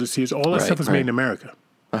they sold to Sears. All that Right, stuff was right. made in America.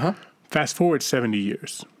 Fast forward 70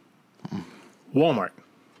 years, Walmart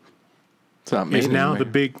It's not made is now anywhere. the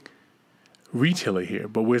big retailer here.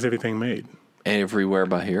 But where's everything made? Everywhere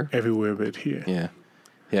but here. Everywhere but here. Yeah.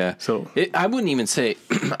 Yeah. So- I wouldn't even say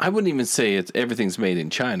it's everything's made in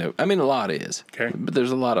China. I mean, a lot is. Okay. But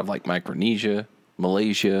there's a lot of like Micronesia,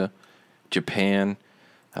 Malaysia, Japan,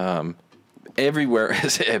 everywhere,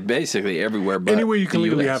 basically everywhere. But Anywhere you can the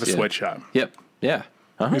legally US, have a yeah. sweatshop. Yep. Yeah.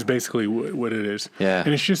 Uh-huh. Is basically what it is. Yeah.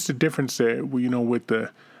 And it's just the difference there, with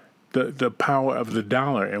the power of the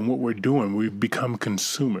dollar and what we're doing. We've become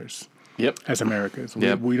consumers Yep. as Americans.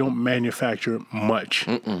 Yep. We don't manufacture much.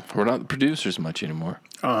 We're not the producers much anymore.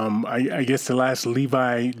 I guess the last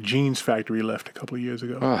Levi jeans factory left a couple of years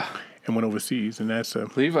ago and went overseas, and that's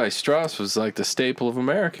Levi Strauss was like the staple of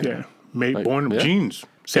America. born yeah. jeans,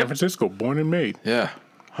 San Yep. Francisco, born and made. Yeah.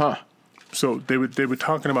 Huh. So they were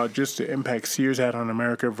talking about just the impact Sears had on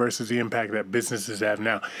America versus the impact that businesses have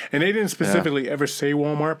now. And they didn't specifically ever say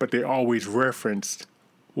Walmart, but they always referenced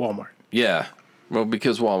Walmart. Yeah. Well,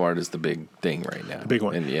 because Walmart is the big thing right now. The big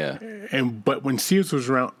one. And yeah. But when Sears was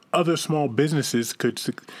around, other small businesses could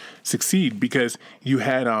succeed because you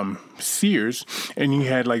had Sears and you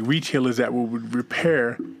had like retailers that would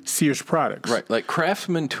repair Sears products. Right. Like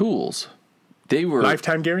Craftsman Tools. They were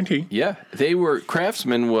Lifetime guarantee. Yeah,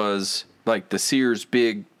 Craftsman was like the Sears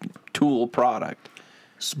big tool product.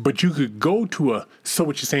 But you could go to a So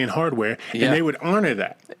What You're Saying Hardware Yeah. and they would honor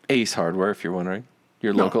that. Ace Hardware, if you're wondering.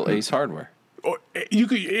 Your local Ace Hardware. Or you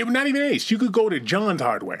could not even Ace. You could go to John's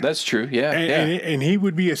Hardware. That's true. Yeah, and he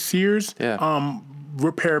would be a Sears Yeah.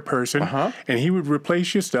 repair person, and he would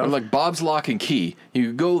replace your stuff. Or like Bob's Lock and Key.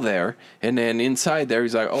 You go there, and then inside there,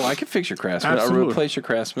 he's like, "Oh, I can fix your Craftsman. I'll Absolutely. replace your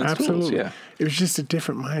Craftsman's Absolutely. tools." Yeah, It was just a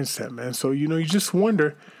different mindset, man. So you just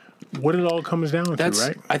wonder what it all comes down That's- to,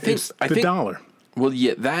 right? I think- It's I the think- dollar. Well,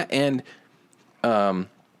 yeah, that and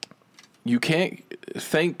you can't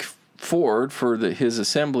thank Ford for his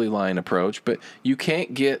assembly line approach, but you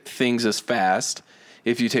can't get things as fast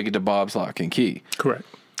if you take it to Bob's Lock and Key. Correct.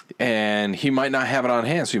 And he might not have it on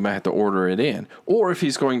hand, so you might have to order it in. Or if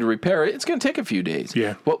he's going to repair it, it's going to take a few days.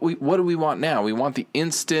 Yeah. What do we want now? We want the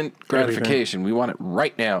instant gratification. We want it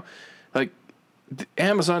right now. Like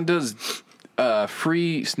Amazon does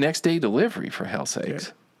free next day delivery, for hell's sakes.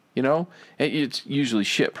 Yeah. You know, it's usually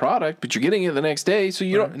shit product, but you're getting it the next day. So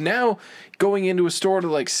you don't now going into a store to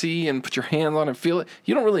like see and put your hands on it, feel it.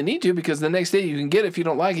 You don't really need to because the next day you can get it. If you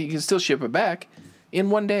don't like it, you can still ship it back in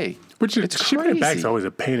one day. Which is It's shipping it back is crazy. always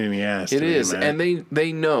a pain in the ass. It to me, is, man. and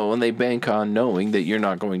they know and they bank on knowing that you're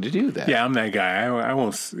not going to do that. Yeah, I'm that guy. I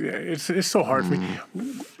won't. It's so hard for me.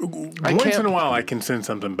 Once can't- in a while, I can send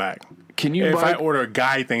something back. Can you If buy? I order a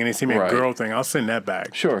guy thing and they send me Right. a girl thing, I'll send that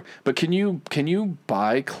back. Sure, but can you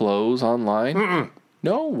buy clothes online?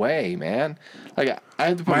 No way, man. Like I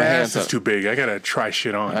have to put My my, ass hands is up. too big. I gotta try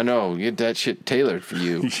shit on. I know, get that shit tailored for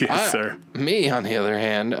you. Yes, sir. Me, on the other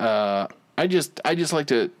hand, I just like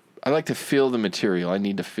to feel the material. I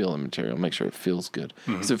need to feel the material, make sure it feels good.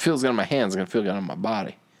 Because if it feels good on my hands, it's gonna feel good on my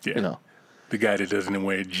body. Yeah. You know. The guy that doesn't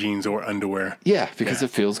wear jeans or underwear. Yeah, because it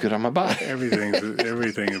feels good on my body.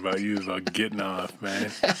 Everything about you is about getting off,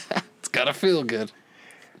 man. It's gotta feel good.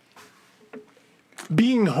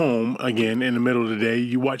 Being home again in the middle of the day,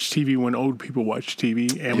 you watch TV when old people watch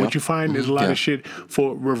TV, and what Yep. you find is a lot Yeah. of shit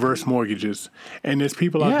for reverse mortgages, and there's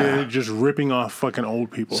people out Yeah. there just ripping off fucking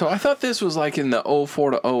old people. So I thought this was like in the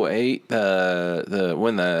 04 to 08, the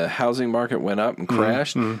when the housing market went up and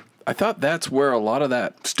crashed. I thought that's where a lot of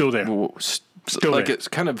that Still there. Still like there. it's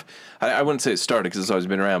kind of I wouldn't say it started because it's always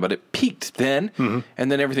been around, but it peaked then,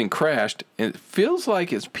 and then everything crashed. And it feels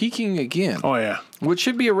like it's peaking again, Oh yeah, which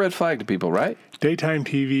should be a red flag to people, right? daytime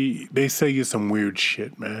TV, they sell you some weird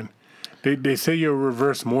shit, man. They sell you a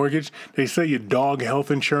reverse mortgage. They sell you dog health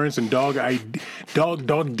insurance and dog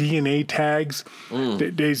DNA tags.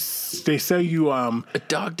 They sell you A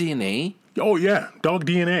dog DNA. Oh yeah, dog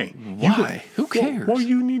DNA. Why? Who cares? Well,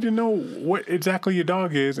 you need to know what exactly your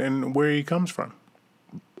dog is and where he comes from.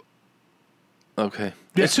 Okay.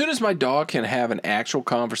 Yeah. As soon as my dog can have an actual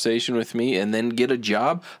conversation with me and then get a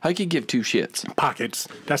job, I could give two shits. Pockets.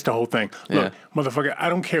 That's the whole thing. Look, motherfucker, I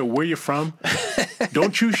don't care where you're from.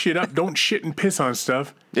 Don't chew shit up. Don't shit and piss on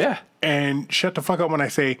stuff. Yeah. And shut the fuck up when I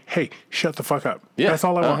say, hey, shut the fuck up. Yeah. That's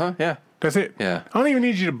all I want. Yeah. That's it. Yeah. I don't even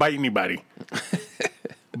need you to bite anybody.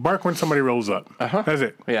 Bark when somebody rolls up. That's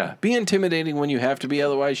it. Yeah. Be intimidating when you have to be,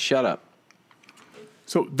 otherwise shut up.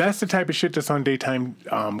 So that's the type of shit that's on daytime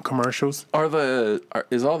commercials.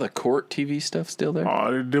 Is all the court TV stuff still there?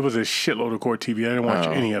 Oh, there was a shitload of court TV. I didn't watch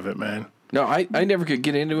any of it, man. No, I never could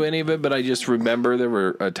get into any of it, but I just remember there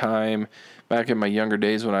were a time back in my younger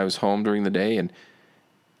days when I was home during the day, and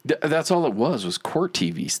that's all it was court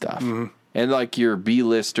TV stuff. Mm-hmm. And like your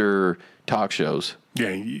B-lister talk shows.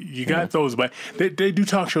 Yeah, you got those, but they do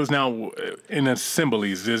talk shows now in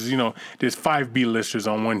assemblies. There's 5 B-listers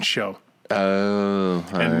on one show. Oh.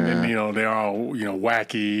 And they're all,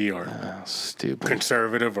 wacky or stupid.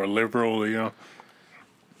 conservative or liberal,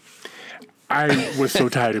 I was so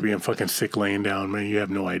tired of being fucking sick laying down, man. You have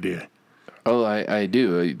no idea. Oh, I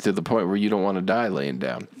do, to the point where you don't want to die laying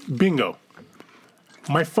down. Bingo.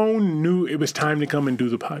 My phone knew it was time to come and do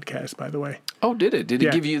the podcast, by the way. Oh, did it? Did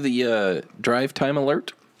it give you the drive time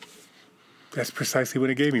alert? That's precisely what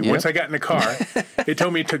it gave me. Yep. Once I got in the car, it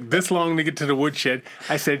told me it took this long to get to the woodshed.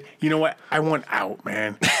 I said, you know what? I want out,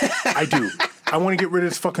 man. I do. I want to get rid of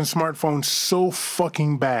this fucking smartphone so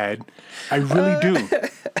fucking bad. I really do.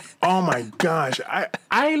 Oh my gosh.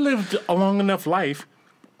 I lived a long enough life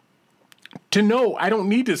to know I don't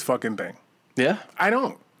need this fucking thing. Yeah. I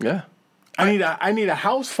don't. Yeah. I need a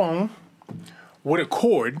house phone with a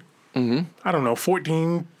cord. Mm-hmm. I don't know,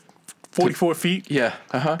 44 feet. Yeah.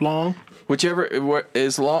 Long. Whichever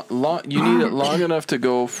is long, you need it long enough to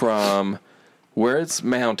go from where it's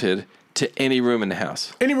mounted to any room in the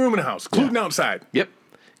house. Any room in the house, including outside. Yep.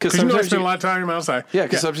 Because I spend a lot of time outside. Yeah,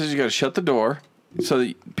 because sometimes you got to shut the door so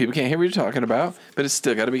that people can't hear what you're talking about, but it's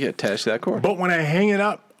still got to be attached to that cord. But when I hang it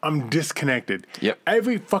up, I'm disconnected. Yep.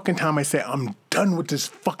 Every fucking time I say I'm done with this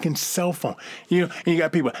fucking cell phone, and you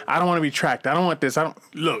got people, I don't want to be tracked. I don't want this.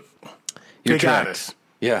 Look. You're they tracked. got us.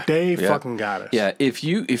 Yeah. They fucking got us. Yeah. If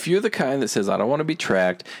you're the kind that says, I don't want to be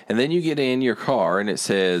tracked, and then you get in your car and it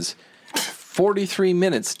says 43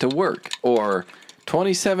 minutes to work or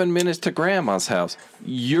 27 minutes to grandma's house,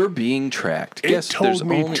 you're being tracked. It told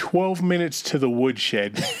me 12 minutes to the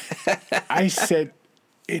woodshed. I said,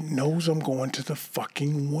 it knows I'm going to the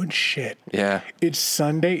fucking woodshed. Yeah. It's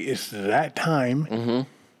Sunday. It's that time. Mm-hmm.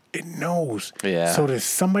 It knows. Yeah. So there's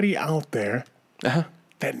somebody out there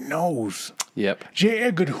that knows. Yep. J.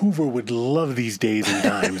 Edgar Hoover would love these days and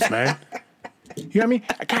times, man. You know what I mean?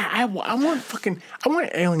 God, I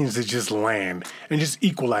want aliens to just land and just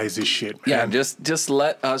equalize this shit, man. Yeah, just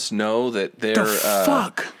let us know that they're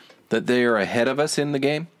that they are ahead of us in the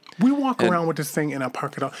game. We walk around with this thing and I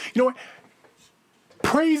park it off. You know what?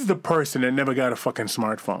 Praise the person that never got a fucking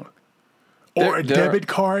smartphone or a debit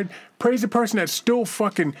card. Praise the person that still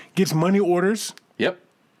fucking gets money orders. Yep.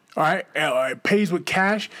 All right, pays with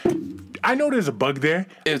cash. I know there's a bug there.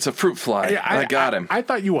 It's a fruit fly. I got him. I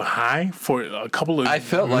thought you were high for a couple of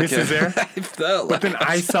misses there. I felt but then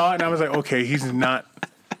I saw it and I was like, okay, he's not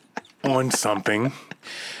on something.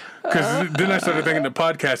 Because then I started thinking the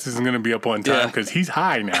podcast isn't going to be up on time because he's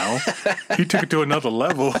high now. He took it to another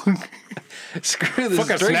level. Screw this Fuck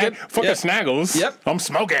a Snaggles. Yep. I'm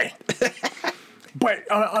smoking. But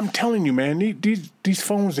I'm telling you, man, these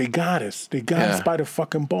phones, they got us. They got us by the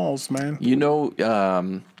fucking balls, man. You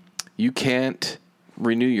know, you can't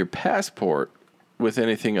renew your passport with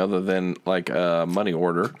anything other than like a money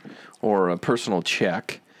order or a personal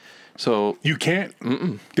check. So you can't?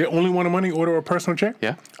 They only want a money order or a personal check?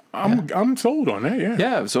 Yeah. I'm sold on that, yeah.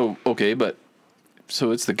 Yeah, so, okay, but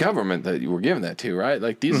so it's the government that you were giving that to, right?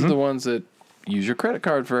 Like, these are the ones that use your credit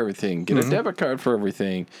card for everything, get a debit card for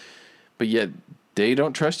everything, but yet they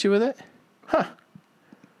don't trust you with it? Huh.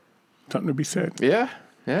 Something to be said. Yeah,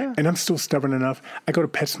 yeah. And I'm still stubborn enough. I go to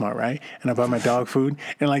PetSmart, right? And I buy my dog food.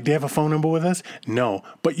 And, like, they have a phone number with us? No.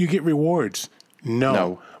 But you get rewards?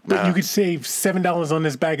 No. But you could save $7 on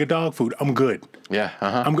this bag of dog food. I'm good. Yeah,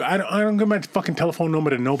 I don't give my fucking telephone number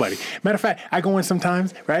to nobody. Matter of fact, I go in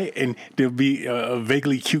sometimes, right? And there'll be a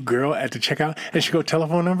vaguely cute girl at the checkout. And she go,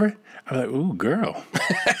 telephone number? I'm like, ooh, girl.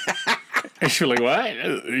 And she'll be like, what?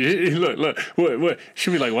 Look, what?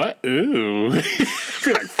 She'll be like, what? Ooh.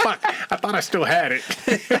 Be like, fuck, I thought I still had it.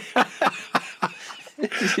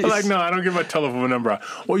 I'm like, no, I don't give my telephone number out.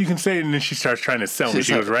 Or you can say it, and then she starts trying to sell me.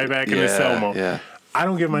 She goes right back in the sell mode. Yeah. I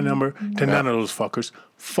don't give my number to none of those fuckers.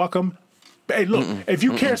 Fuck them. Hey, look, if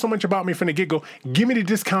you care so much about me from the get-go, give me the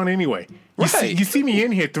discount anyway. Right. You see me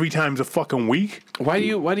in here 3 times a fucking week. Why do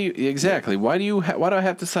you exactly? Why do I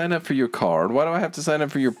have to sign up for your card? Why do I have to sign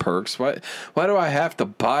up for your perks? Why do I have to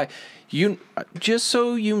buy you just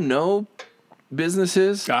so you know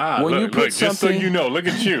businesses Look, just so you know, look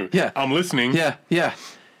at you. Yeah. I'm listening. Yeah.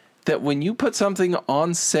 That when you put something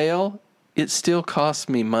on sale, it still costs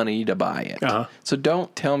me money to buy it. Uh-huh. So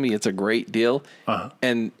don't tell me it's a great deal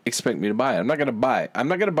and expect me to buy it. I'm not going to buy it. I'm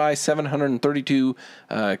not going to buy 732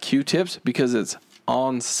 Q-tips because it's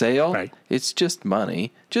on sale. Right. It's just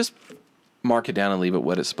money. Just mark it down and leave it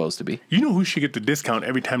what it's supposed to be. You know who should get the discount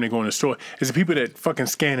every time they go in the store? Is the people that fucking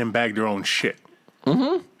scan and bag their own shit.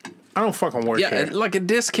 Mm-hmm. I don't fucking work Yeah, here. like a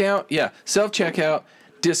discount. Yeah, self-checkout,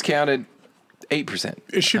 discounted 8%.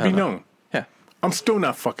 It should be known. Yeah. I'm still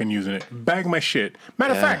not fucking using it. Bag my shit.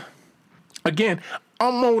 Matter of fact, again,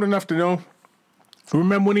 I'm old enough to know.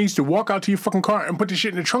 Remember when they used to walk out to your fucking car and put the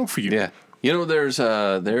shit in the trunk for you? Yeah. You know, there is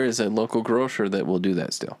a local grocer that will do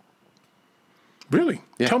that still. Really?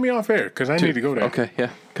 Yeah. Tell me off air, because I need to go there. Okay, yeah.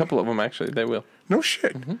 A couple of them, actually, they will. No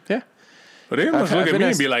shit. Yeah. But they must I've look at been me and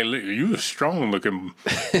asked- be like, "Look, you a strong looking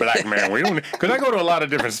black man. We don't," because I go to a lot of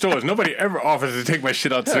different stores. Nobody ever offers to take my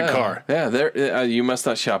shit out to the car. Yeah, there. You must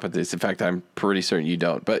not shop at this. In fact, I'm pretty certain you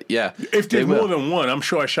don't. But yeah, If they there's will. more than one, I'm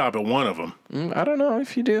sure I shop at one of them. I don't know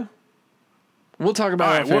if you do. We'll talk about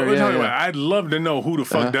All it. right, what we're talking about. I'd love to know who the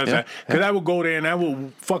fuck does yeah, that. Because I will go there and I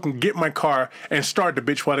will fucking get my car and start the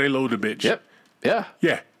bitch while they load the bitch. Yep. Yeah.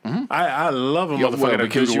 Yeah. I love a Well, motherfucker that do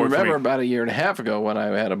because the you work for remember me. about a year and a half ago when I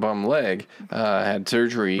had a bum leg, had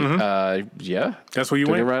surgery. Yeah. That's where you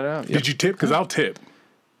Took went? it right out. Yep. Did you tip? Because I'll tip.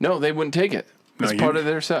 No, they wouldn't take it. No, It's you- part of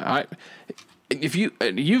their side. If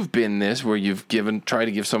you've been this where you've tried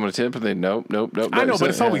to give someone a tip and they nope. I know, but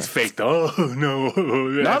it's always fake though. Oh, no.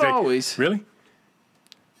 Not always. Really?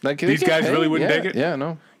 Like, they These get guys paid. really wouldn't Yeah, take it? Yeah,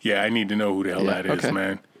 no. Yeah, I need to know who the hell Yeah, that is, okay.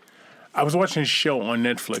 man. I was watching a show on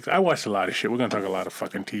Netflix. I watched a lot of shit. We're going to talk a lot of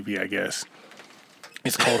fucking TV, I guess.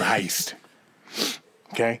 It's called Heist.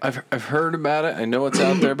 Okay? I've heard about it. I know it's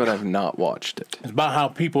out there, but I've not watched it. It's about how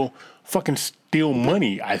people fucking steal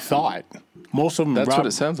money, I thought. Most of them That's rob what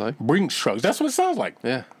it sounds like. Brinks trucks. That's what it sounds like.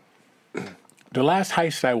 Yeah. The last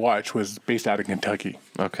heist I watched was based out of Kentucky.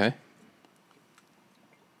 Okay.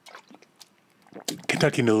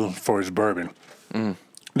 Kentucky known for its bourbon.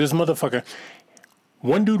 This motherfucker,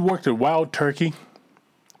 one dude worked at Wild Turkey.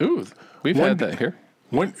 Ooh, we've One had d- that here.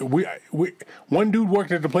 One dude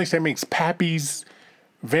worked at the place that makes Pappy's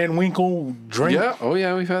Van Winkle drink. Yeah. Oh,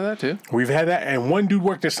 yeah, we've had that too. We've had that. And one dude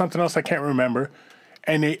worked at something else I can't remember.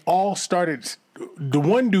 And they all started, the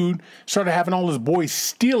one dude started having all his boys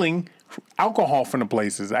stealing alcohol from the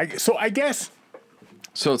places. So I guess,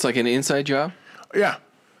 So it's like an inside job? yeah.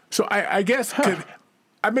 So I guess, 'cause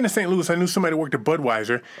I've been to St. Louis. I knew somebody that worked at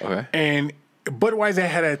Budweiser. Okay. And Budweiser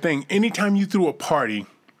had that thing. Anytime you threw a party,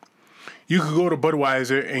 you could go to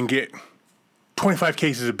Budweiser and get 25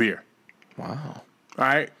 cases of beer. Wow. All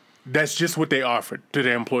right? That's just what they offered to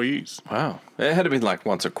their employees. Wow. It had to be like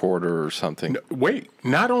once a quarter or something. Wait,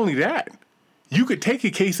 not only that, you could take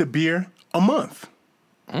a case of beer a month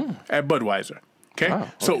at Budweiser. Okay?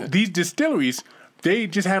 Wow, So okay. these distilleries, they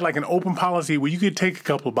just had like an open policy where you could take a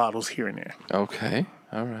couple of bottles here and there. Okay.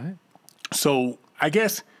 All right. So I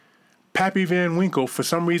guess Pappy Van Winkle, for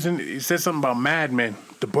some reason, it said something about Mad Men.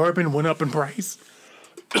 The bourbon went up in price.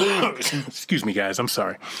 Excuse me, guys. I'm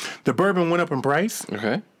sorry. The bourbon went up in price,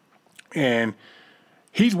 Okay. and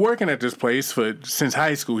he's working at this place since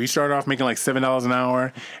high school. He started off making like $7 an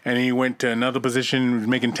hour, and he went to another position, was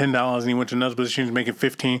making $10, and he went to another position, he was making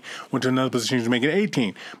 $15, went to another position, he was making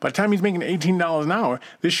 $18. By the time he's making $18 an hour,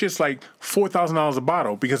 this shit's like $4,000 a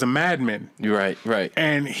bottle because of Mad Men. You're right. Right.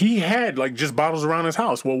 And he had like just bottles around his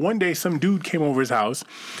house. Well, one day some dude came over his house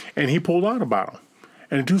and he pulled out a bottle.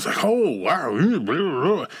 And the dude's like, oh, wow.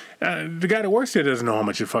 The guy that works there doesn't know how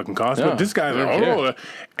much it fucking costs. No, But this guy's like, they don't oh.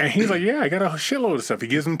 And he's like, yeah, I got a shitload of stuff. He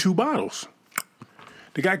gives him 2 bottles.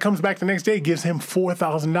 The guy comes back the next day, gives him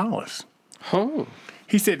 $4,000. Oh.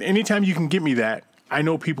 He said, anytime you can get me that, I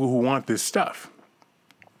know people who want this stuff.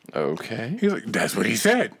 Okay. He's like, that's what he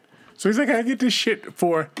said. So he's like, I get this shit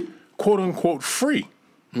for quote unquote free.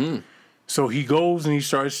 So he goes and he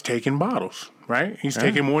starts taking bottles, right? He's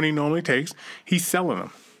taking more than he normally takes. He's selling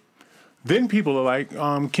them. Then people are like,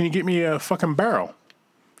 can you get me a fucking barrel?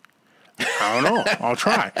 I don't know. I'll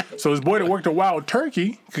try. So his boy that worked at Wild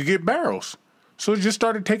Turkey could get barrels. So he just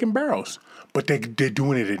started taking barrels. But they're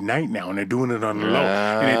doing it at night now, and they're doing it on the low.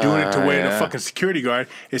 And they're doing it to where the fucking security guard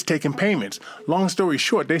is taking payments. Long story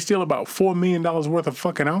short, they steal about $4 million worth of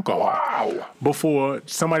fucking alcohol. Wow. Before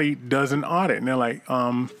somebody does an audit. And they're like,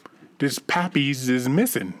 this Pappy's is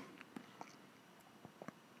missing.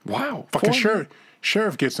 Wow. Fucking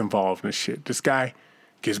sheriff gets involved in this shit. This guy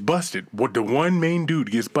gets busted. What the one main dude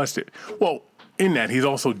gets busted. Well, in that he's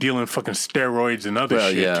also dealing fucking steroids and other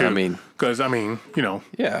shit yeah, too. I mean, because you know,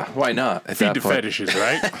 Yeah, why not? At feed that the point? fetishes,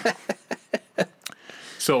 right?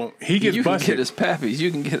 So he gets You can busted. get us pappies. You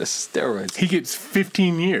can get us steroids. He gets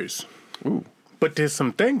 15 years. Ooh. But there's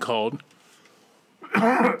some thing called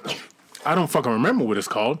I don't fucking remember what it's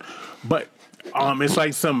called, but it's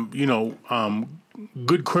like some,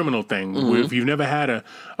 good criminal thing Mm-hmm. where if you've never had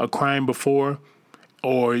a crime before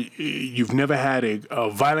or you've never had a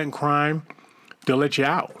violent crime, they'll let you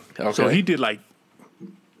out. Okay. So he did like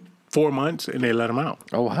 4 months and they let him out.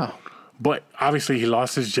 Oh, wow. But obviously he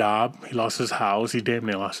lost his job, he lost his house, he damn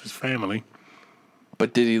near lost his family.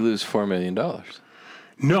 But did he lose $4 million?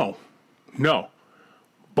 No.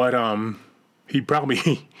 But he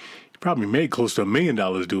probably made close to $1 million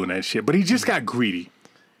doing that shit. But he just got greedy.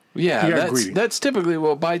 Yeah, He got greedy. that's typically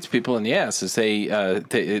what bites people in the ass. Is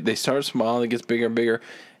they start small and it gets bigger and bigger,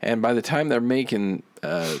 and by the time they're making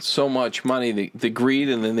so much money, the greed,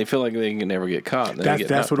 and then they feel like they can never get caught.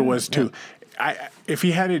 That's what it was too. If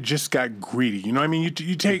he had it just got greedy, you know what I mean?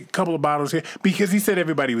 You take a couple of bottles here because he said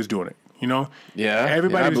everybody was doing it. You know? Yeah,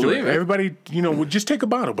 Everybody I was doing believe it. it. Everybody, would just take a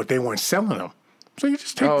bottle, but they weren't selling them. So you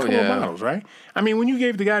just take a couple yeah. of bottles, right? I mean, when you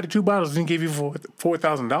gave the guy the 2 bottles and gave you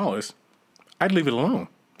 $4,000, I'd leave it alone.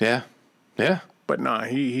 Yeah. But nah,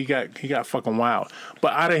 he got fucking wild.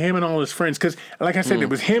 But out of him and all his friends, because like I said, Mm. it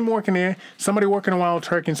was him working there, somebody working a Wild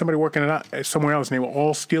Turkey, and somebody working it somewhere else, and they were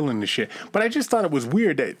all stealing the shit. But I just thought it was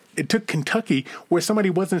weird that it took Kentucky where somebody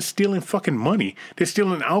wasn't stealing fucking money. They're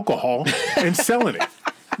stealing alcohol and selling it.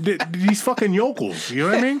 These fucking yokels, you know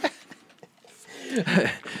what I mean?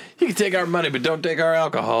 You can take our money, but don't take our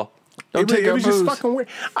alcohol. Don't It take our was booze. just fucking weird.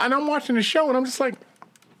 And I'm watching the show, and I'm just like,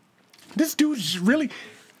 this dude's really,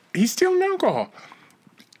 he's stealing alcohol.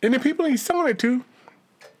 And the people he's selling it to,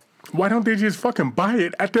 why don't they just fucking buy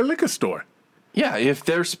it at the liquor store? Yeah, if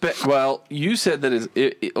they're well, you said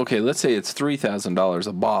that okay. Let's say it's $3,000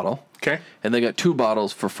 a bottle. Okay. And they got 2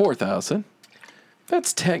 bottles for $4,000.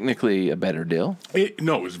 That's technically a better deal.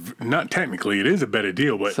 No, it's not technically. It is a better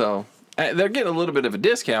deal, but So they're getting a little bit of a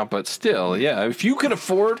discount, but still, yeah. If you could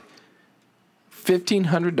afford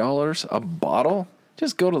 $1,500 a bottle,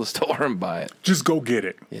 just go to the store and buy it. just go get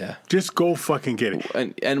it. Yeah. Just go fucking get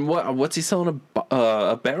it. And what's he selling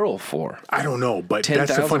a barrel for? I don't know, but that's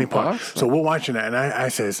the 10,000 funny part. bucks? So we're watching that, and I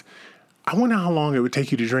says, I wonder how long it would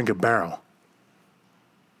take you to drink a barrel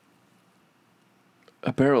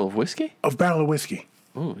A barrel of whiskey? of whiskey.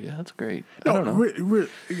 Oh, yeah, that's great. I don't know.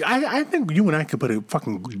 I think you and I could put a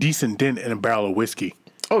fucking decent dent in a barrel of whiskey.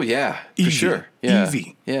 Oh, yeah, for Easy. sure. Yeah.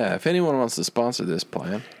 Easy. Yeah, if anyone wants to sponsor this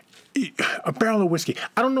plan. A barrel of whiskey.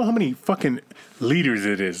 I don't know how many fucking liters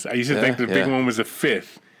it is. I used to think the big yeah. one was a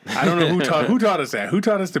fifth. I don't know who taught us that. Who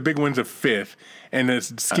taught us the big one's a fifth and the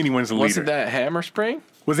skinny one's a liter? Wasn't that Hammer Spring?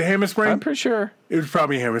 Was it Hammer Spring? I'm pretty sure. It was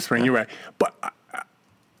probably Hammer Spring. You're right. But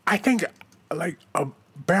I think like a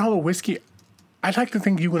barrel of whiskey. I'd like to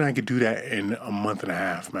think you and I could do that in a month and a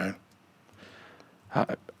half, man.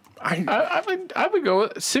 I would go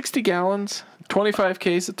with 60 gallons, 25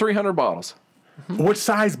 cases, 300 bottles. What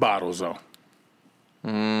size bottles though?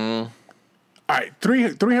 All right,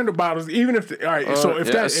 300 bottles. Even if all right, so if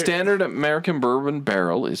a that standard American bourbon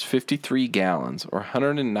barrel is 53 gallons or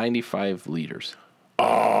 195 liters.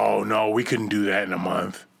 oh no, we couldn't do that in a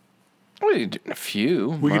month. Well, you do a few.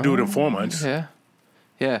 We could do it in 4 months. Yeah.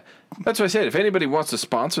 Yeah. That's what I said. If anybody wants to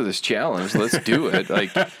sponsor this challenge, let's do it.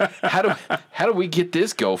 Like, how do we get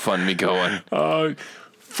this GoFundMe going?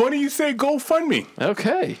 Funny you say GoFundMe.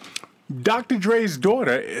 Okay. Dr. Dre's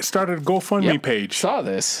daughter started a GoFundMe page. Saw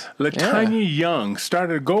this. Latanya Young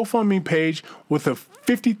started a GoFundMe page with a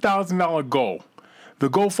 $50,000 goal. The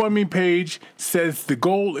GoFundMe page says the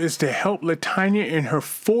goal is to help Latanya and her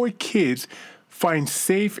 4 kids find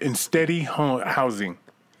safe and steady housing.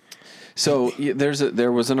 So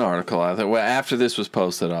there was an article out there. Well, after this was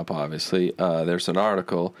posted up, obviously, there's an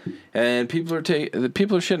article, and people are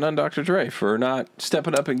shitting on Dr. Dre for not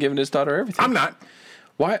stepping up and giving his daughter everything. I'm not.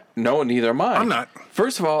 Why? No, neither am I. I'm not.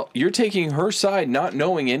 First of all, you're taking her side, not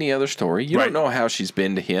knowing any other story. You Right. don't know how she's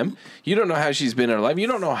been to him. You don't know how she's been in her life. You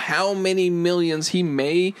don't know how many millions he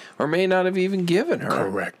may or may not have even given her.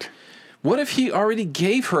 Correct. What if he already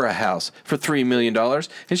gave her a house for $3 million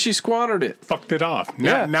and she squandered it? Fucked it off.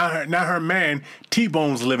 Yeah. Now her man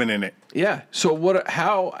T-Bone's living in it. Yeah. So what?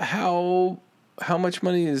 How much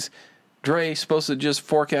money is Dre supposed to just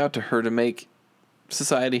fork out to her to make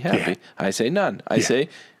society happy? Yeah. I say none. I say,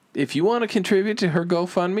 if you want to contribute to her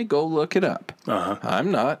GoFundMe, go look it up. Uh-huh.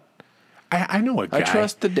 I'm not. I know a guy. I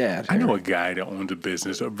trust the dad. I know here. a guy that owns a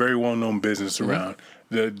business, a very well-known business around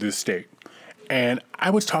the state. And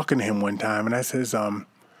I was talking to him one time, and I says,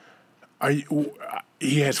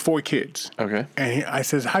 he has 4 kids. Okay. And I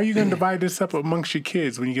says, how are you going to divide this up amongst your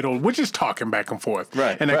kids when you get old? We're just talking back and forth.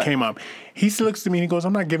 Right, And that right. came up. He looks at me and he goes,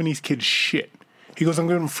 I'm not giving these kids shit. He goes, I'm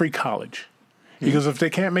giving them free college. He goes, if they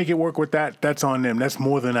can't make it work with that, that's on them. That's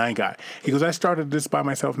more than I got. He goes, I started this by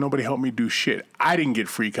myself. Nobody helped me do shit. I didn't get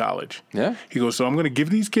free college. Yeah. He goes, so I'm going to give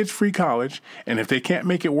these kids free college. And if they can't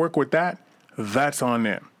make it work with that, that's on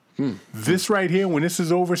them. This right here, when this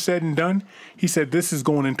is over, said and done, he said, this is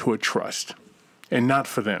going into a trust and not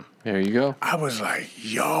for them. There you go. I was like,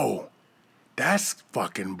 yo, that's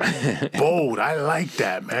fucking bold. I like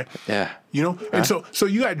that, man. Yeah. You know? And so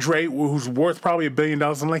you got Dre, who's worth probably $1 billion.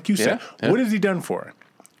 And like you said, Yeah. what has he done for it?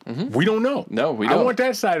 We don't know. No, we I don't. want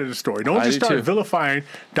that side of the story. Don't I just do start too. vilifying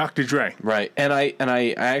Dr. Dre. Right. And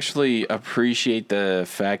I actually appreciate the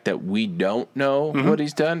fact that we don't know what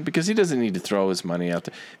he's done, because he doesn't need to throw his money out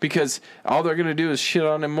there, because all they're going to do is shit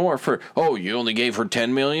on him more for, oh, you only gave her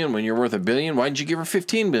 10 million when you're worth $1 billion. Why didn't you give her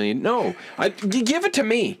 15 million? No, you give it to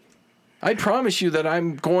me. I promise you that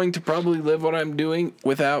I'm going to probably live what I'm doing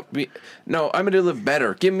without me. No, I'm going to live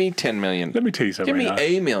better. Give me 10 million. Let me tell you something Give me right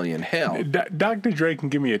now. $1 million. Hell. Dr. Dre can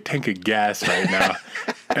give me a tank of gas right now,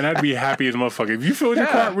 and I'd be happy as a motherfucker. If you filled your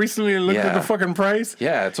Yeah. car recently and looked at Yeah. the fucking price,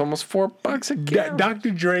 Yeah, it's almost $4 a gallon.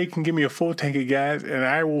 Dr. Dre can give me a full tank of gas, and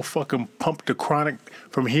I will fucking pump the chronic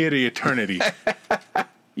from here to eternity.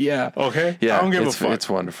 Yeah. Okay? Yeah. I don't give a it's, fuck. It's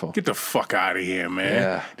wonderful. Get the fuck out of here, man.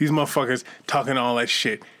 Yeah. These motherfuckers talking all that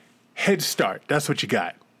shit. Head Start. That's what you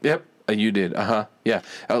got. Yep, you did. Yeah.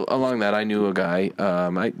 Along that, I knew a guy.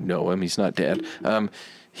 I know him. He's not dead.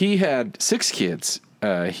 He had 6 kids.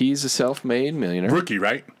 He's a self-made millionaire. Rookie,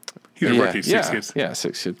 right? He's a rookie. 6 kids. Yeah,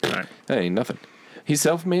 6 kids. Right. That ain't nothing. He's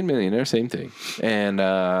self-made millionaire. Same thing.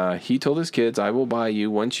 And he told his kids, "I will buy you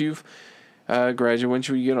once you've graduated, once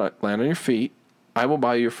you land on your feet. I will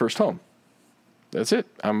buy you your first home." That's it.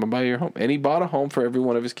 I'm gonna buy your home, and he bought a home for every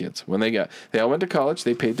one of his kids. When they all went to college,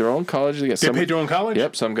 they paid their own college. They paid their own college?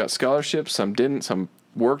 Yep. Some got scholarships, some didn't. Some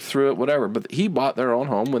worked through it, whatever. But he bought their own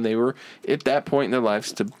home when they were at that point in their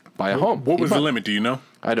lives to buy a home. What was the limit? Do you know?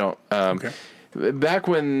 I don't. Okay. Back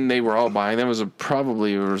when they were all buying, that was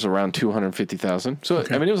probably around 250,000. So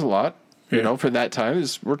Okay. I mean, it was a lot. You Yeah. know, for that time,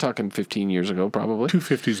 we're talking 15 years ago, probably.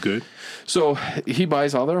 250 is good. So he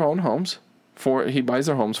buys all their own homes. He buys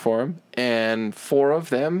their homes for them, and 4 of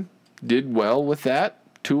them did well with that.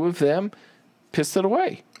 2 of them pissed it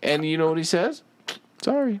away. And you know what he says?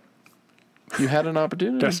 Sorry, you had an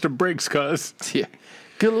opportunity. That's the breaks, cuz. Yeah.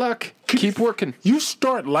 Good luck. Keep working. You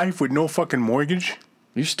start life with no fucking mortgage?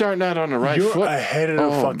 You're starting out on the right You're foot. ahead of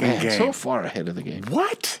the fucking man, game. So far ahead of the game.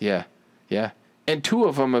 What? Yeah, yeah. And 2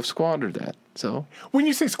 of them have squandered that. So When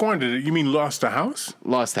you say squandered it, you mean lost the house?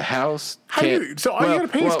 lost the house. How do you- so all you gotta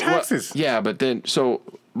pay is taxes. yeah, but then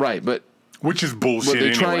right, but Which is bullshit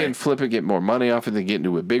they try anyway. and flip it, get more money off it. They get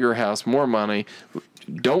into a bigger house, more money.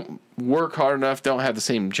 Don't work hard enough. Don't have the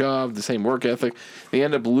same job, the same work ethic. They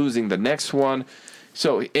end up losing the next one.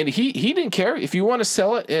 So, and he didn't care. If you want to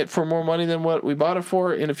sell it for more money than what we bought it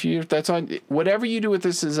for in a few years, that's on. Whatever you do with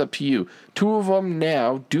this is up to you. 2 of them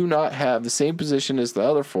now do not have the same position as the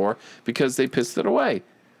other 4 because they pissed it away.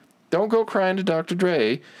 Don't go crying to Dr.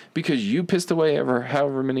 Dre because you pissed away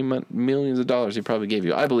however many millions of dollars he probably gave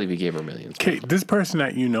you. I believe he gave her millions. Okay, this person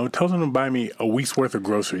that you know, tell them to buy me a week's worth of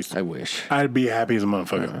groceries. I wish. I'd be happy as a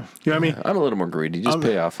motherfucker. You know what I mean? I'm a little more greedy. Just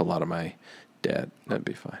pay off a lot of my debt. That'd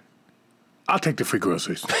be fine. I'll take the free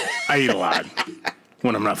groceries. I eat a lot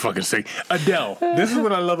when I'm not fucking sick. Adele. This is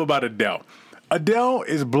what I love about Adele. Adele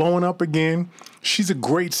is blowing up again. She's a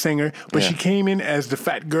great singer, but Yeah. she came in as the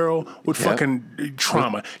fat girl with fucking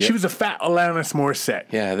trauma. Yep. She was a fat Alanis Morissette.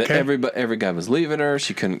 Yeah, okay? every guy was leaving her.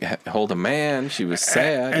 She couldn't hold a man. She was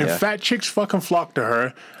sad. And yeah. fat chicks fucking flocked to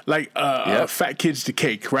her like fat kids to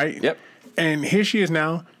cake, right? Yep. And here she is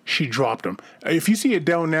now. She dropped them. If you see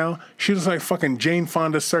Adele now, she looks like fucking Jane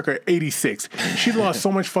Fonda circa 86. She lost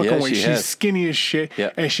so much fucking Yeah, weight. she She's has. skinny as shit.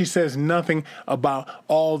 Yep. And she says nothing about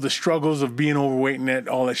all the struggles of being overweight and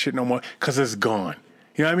all that shit no more because it's gone.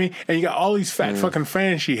 You know what I mean? And you got all these fat fucking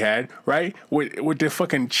fans she had, right? With their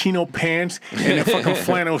fucking chino pants and their fucking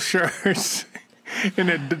flannel shirts. And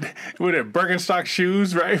with their Birkenstock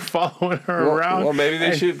shoes, right? Following her around. Well, maybe they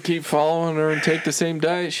And- should keep following her and take the same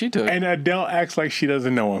diet she took. And Adele acts like she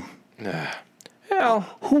doesn't know him.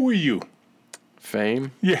 Hell, Who are you?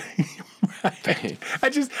 fame. Yeah. Right. I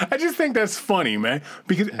just think that's funny, man.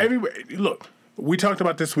 Because everybody, look, we talked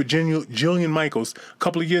about this with Jillian Michaels a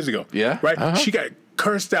couple of years ago. Yeah? Right? Uh-huh. She got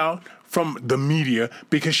cursed out from the media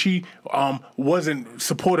because she wasn't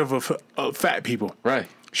supportive of fat people. Right.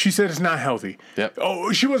 She said it's not healthy. Yep.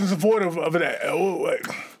 Oh, she wasn't supportive of that.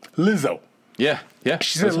 Lizzo. Yeah. Yeah.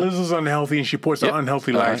 She said Lizzo's unhealthy and she supports an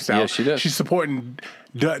unhealthy lifestyle. Yeah, she does. She's supporting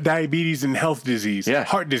diabetes and health disease,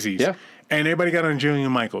 heart disease. Yeah. And everybody got on Jillian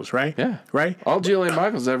Michaels, right? Yeah. Right? All Jillian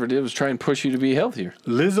Michaels ever did was try and push you to be healthier.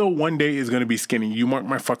 Lizzo one day is going to be skinny. You mark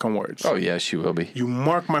my fucking words. Oh, yeah, she will be. You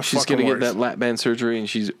mark my She's fucking going to words. get that lap band surgery and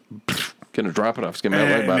she's going to drop it off. It's going to melt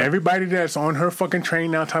right And by everybody that's on her fucking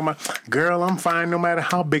train now talking about, girl, I'm fine no matter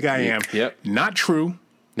how big I am. Yep. Not true.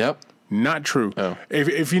 Yep. Not true. Oh.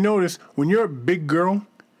 If you notice, when you're a big girl,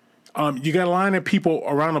 you got a line of people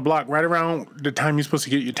around the block right around the time you're supposed to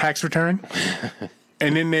get your tax return.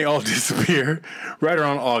 And then they all disappear right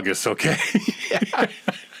around August, okay?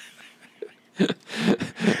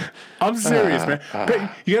 I'm serious, man.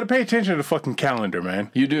 You got to pay attention to the fucking calendar, man.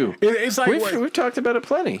 You do. It's like We've talked about it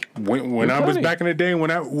plenty. when I was back in the day,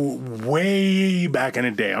 way back in the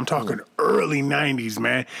day, I'm talking early 90s,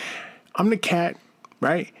 man. I'm the cat,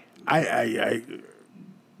 right? I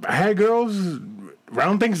had girls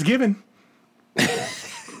around Thanksgiving.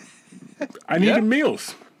 I needed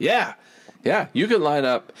meals. Yeah. Yeah, you can line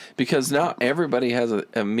up because now everybody has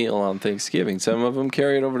a meal on Thanksgiving. Some of them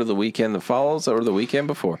carry it over to the weekend that follows or the weekend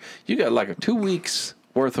before. You got like 2 weeks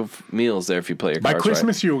worth of meals there if you play your By cards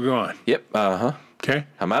Christmas, right. you were gone. Yep. Uh-huh. Okay.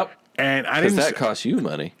 I'm out. And I Because didn't. that costs you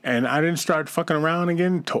money. And I didn't start fucking around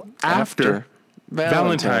again until after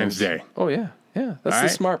Valentine's Day. Oh, yeah. Yeah. That's the right.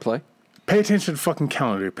 smart play. Pay attention to the fucking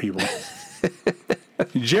calendar, people.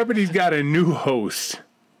 Jeopardy's got a new host.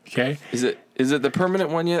 Okay. Is it the permanent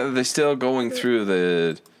one yet? Or are they still going through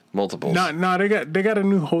the multiples? No, they got a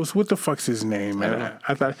new host. What the fuck's his name, man?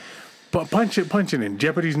 I thought, but punch it in.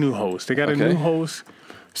 Jeopardy's new host. They got a new host.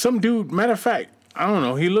 Some dude. Matter of fact, I don't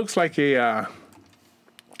know. He looks like an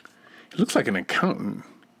accountant.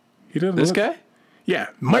 He doesn't. This look, guy? Yeah,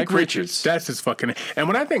 Mike Richards. Richards. That's his fucking name. And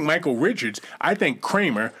when I think Michael Richards, I think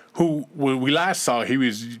Kramer, who when we last saw, he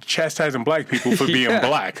was chastising black people for being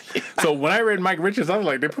black. So when I read Mike Richards, I was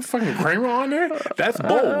like, they put fucking Kramer on there? That's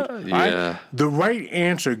bold. Yeah. Right? The right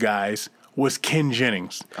answer, guys, was Ken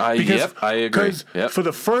Jennings. Yep, I agree. Because Yep. for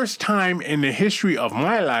the first time in the history of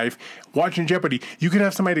my life, watching Jeopardy, you could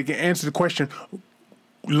have somebody that can answer the question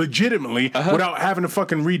legitimately without having to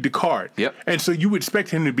fucking read the card. Yep. And so you would expect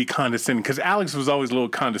him to be condescending because Alex was always a little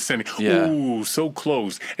condescending. Yeah. Ooh, so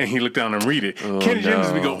close. And he looked down and read it. Ken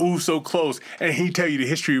Jennings would go, ooh, so close. And he'd tell you the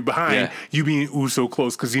history behind you being ooh, so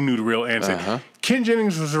close because he knew the real answer. Ken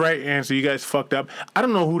Jennings was the right answer. You guys fucked up. I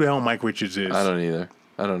don't know who the hell Mike Richards is. I don't either.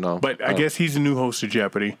 I don't know. But I guess he's the new host of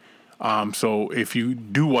Jeopardy. So if you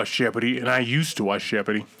do watch Jeopardy, and I used to watch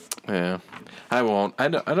Jeopardy. Yeah. I won't. I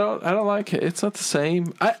don't like it. It's not the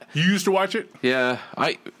same. You used to watch it? Yeah.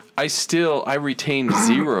 I retained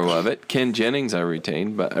 0 of it. Ken Jennings I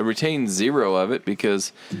retained, but I retained 0 of it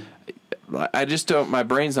because I just don't. My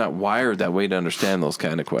brain's not wired that way to understand those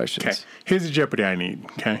kind of questions. Okay. Here's the Jeopardy I need.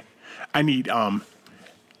 Okay. I need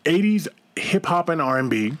 80s hip hop and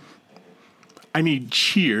R&B. I need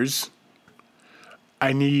Cheers.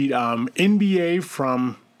 I need NBA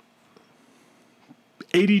from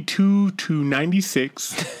 82 to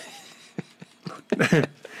 96.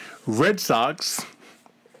 Red Sox.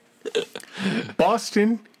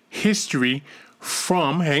 Boston history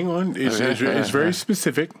from, hang on, it's very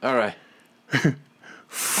specific, All right.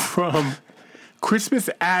 from Christmas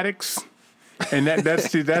Addicts. And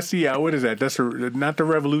that's the what is that? That's not the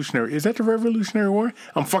Revolutionary. Is that the Revolutionary War?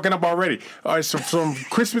 I'm fucking up already. All right, so from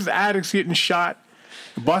Christmas Addicts getting shot,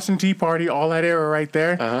 Boston Tea Party, all that era right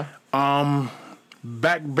there.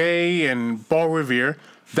 Back Bay and Fall Revere,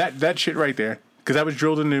 that shit right there. Because that was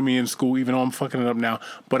drilled into me in school, even though I'm fucking it up now.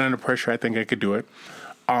 But under pressure, I think I could do it.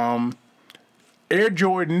 Air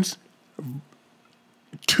Jordans,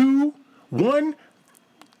 1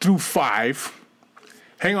 through 5.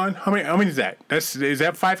 Hang on, how many is that? Is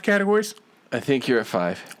that 5 categories? I think you're at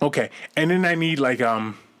 5. Okay, and then I need like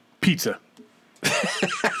pizza.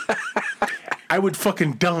 I would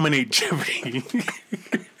fucking dominate Jeopardy.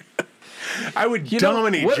 I would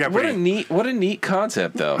dominate Jeopardy. What a neat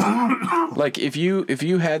concept though. Like if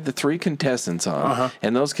you had the 3 contestants on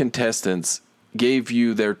and those contestants gave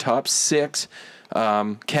you their top 6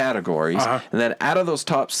 categories, and then out of those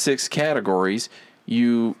top 6 categories,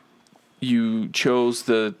 you chose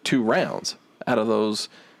the 2 rounds out of those.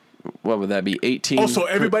 What would that be? 18. Oh, so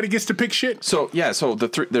everybody gets to pick shit? So yeah, so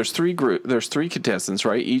there's 3 contestants,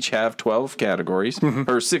 right? Each have 12 categories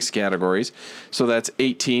or 6 categories. So that's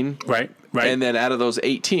 18. Right. And then out of those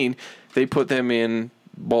 18, they put them in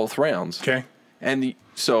both rounds. Okay. And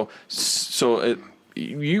so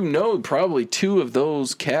you know probably 2 of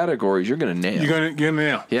those categories you're gonna nail. You're gonna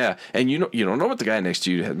nail. Yeah, and you don't know what the guy next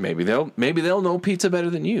to you had. Maybe they'll know pizza better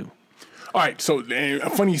than you. All right, so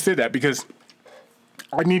funny you said that because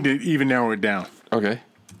I need to even narrow it down. Okay.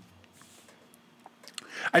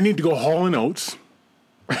 I need to go Hall and Oates.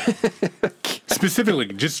 Specifically,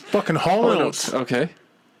 just fucking Hall and Oates. Okay.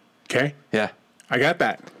 Okay, Yeah. I got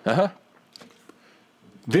that. Uh-huh.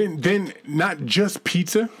 Then not just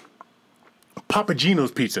pizza, Papa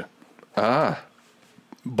Gino's pizza. Boston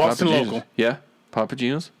Papa Gino's. local. Yeah. Papa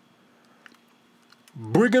Gino's.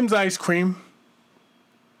 Brigham's ice cream.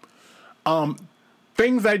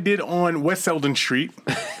 Things I did on West Eldon Street.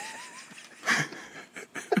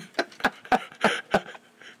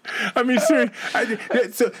 I mean, seriously.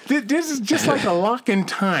 So this is just like a lock in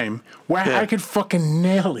time where I could fucking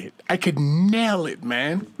nail it. I could nail it,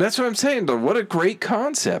 man. That's what I'm saying, though. What a great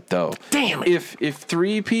concept, though. Damn it. If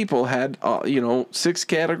 3 people had, 6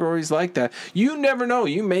 categories like that, you never know.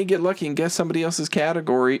 You may get lucky and guess somebody else's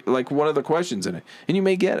category, like one of the questions in it, and you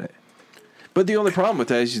may get it. But the only problem with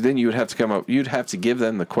that is then you'd have to give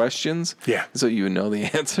them the questions. Yeah. So you would know the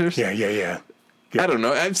answers. Yeah. I don't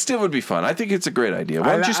know. It still would be fun. I think it's a great idea.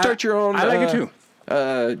 Why don't you start your own? I like it too.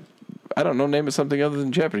 I don't know. Name it something other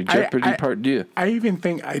than Jeopardy. Jeopardy Part 2. I even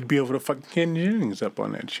think I'd be able to fuck Ken Jennings up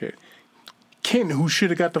on that shit. Ken, who should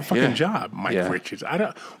have got the fucking job, Mike Richards.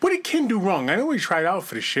 What did Ken do wrong? I know he tried out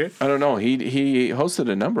for the shit. I don't know. He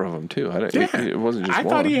hosted a number of them too. It wasn't just I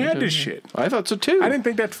one. thought he had this shit. I thought so too. I didn't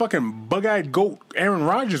think that fucking bug-eyed goat Aaron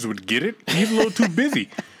Rodgers would get it. He's a little too busy.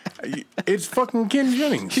 It's fucking Ken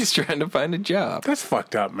Jennings. He's trying to find a job. That's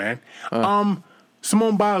fucked up, man.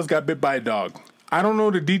 Simone Biles got bit by a dog. I don't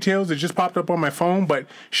know the details. It just popped up on my phone, but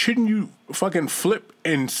shouldn't you fucking flip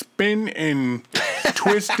and spin and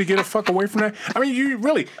twist to get a fuck away from that? I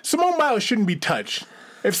mean, Simone Biles shouldn't be touched.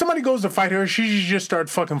 If somebody goes to fight her, she should just start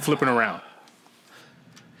fucking flipping around.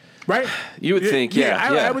 Right? You would think, yeah.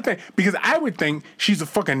 I would think. Because I would think she's a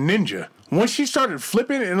fucking ninja. Once she started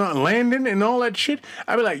flipping and landing and all that shit,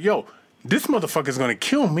 I'd be like, yo, this motherfucker's going to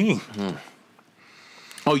kill me.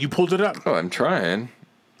 Oh, you pulled it up? Oh, I'm trying.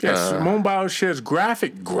 Yes, Simone Biles shares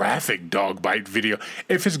graphic dog bite video.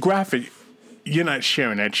 If it's graphic, you're not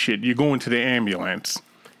sharing that shit. You're going to the ambulance.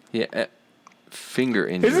 Yeah, finger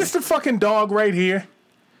injury. Is this the fucking dog right here?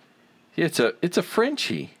 Yeah, it's a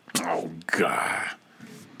Frenchie. Oh, God.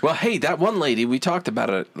 Well, hey, that one lady, we talked about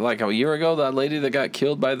it like a year ago, that lady that got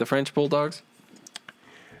killed by the French bulldogs.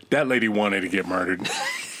 That lady wanted to get murdered.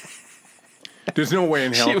 There's no way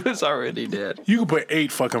in hell. She was already dead. You could put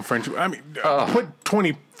 8 fucking French... put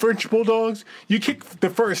 20 French bulldogs. You kick the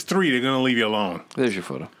first 3, they're going to leave you alone. There's your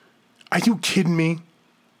photo. Are you kidding me?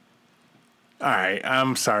 All right,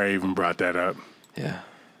 I'm sorry I even brought that up. Yeah.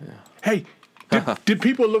 Hey, did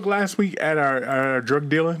people look last week at our drug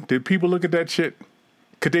dealer? Did people look at that shit?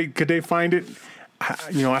 Could they find it?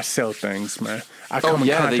 I sell things, man. I come in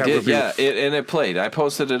They contact did. with people. Yeah, and it played. I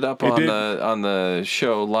posted it up on the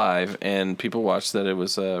show live, and people watched that it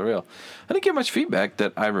was real. I didn't get much feedback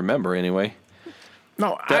that I remember anyway.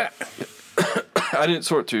 No, I didn't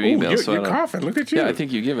sort through Ooh, emails. You're coughing. Look at you. Yeah, I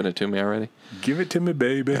think you've given it to me already. Give it to me,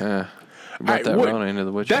 baby. Brought that Rona into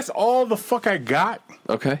the woodshed. That's all the fuck I got.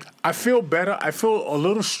 Okay. I feel better. I feel a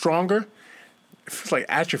little stronger. It feels like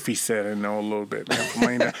atrophy set in a little bit,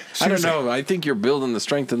 man. I don't know. I think you're building the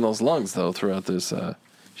strength in those lungs, though, throughout this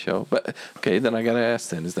show. But, okay, then I got to ask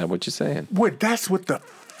then, is that what you're saying? What? That's what the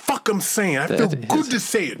fuck I'm saying. I feel good to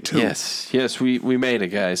say it, too. Yes, we made it,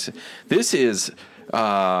 guys. This is,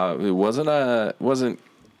 it wasn't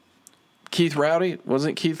Keith Rowdy, it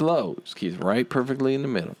wasn't Keith Lowe. It was Keith right perfectly in the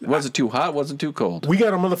middle. It wasn't too hot, wasn't too cold. We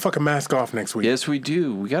got a motherfucking mask off next week. Yes, we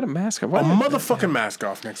do. We got a mask off. A motherfucking mask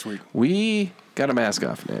off next week. We got a mask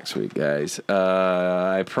off next week, guys.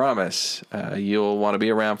 I promise you'll want to be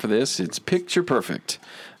around for this. It's picture perfect.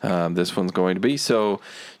 This one's going to be. So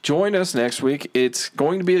join us next week. It's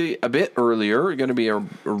going to be a bit earlier. It's going to be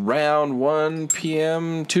around 1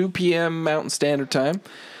 p.m., 2 p.m. Mountain Standard Time.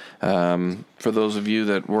 For those of you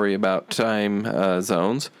that worry about time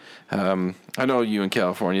zones. I know you in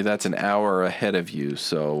California, that's an hour ahead of you.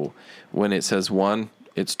 So when it says 1,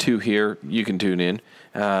 it's 2 here. You can tune in.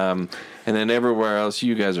 And then everywhere else,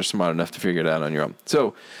 you guys are smart enough to figure it out on your own.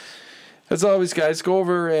 So, as always, guys, go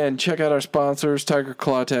over and check out our sponsors, Tiger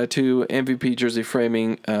Claw Tattoo,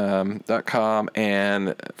 MVPJerseyFraming.com, and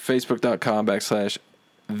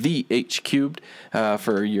Facebook.com/TheHCubed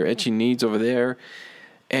for your etching needs over there.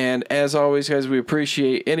 And as always, guys, we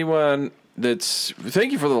appreciate anyone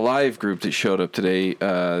thank you for the live group that showed up today.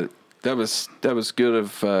 That was good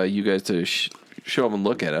of you guys to show them and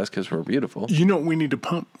look at us because we're beautiful. You know what we need to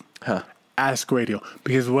pump? Huh. Ask Radio.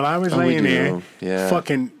 Because while I was we laying do. there, Yeah.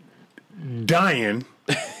 fucking dying,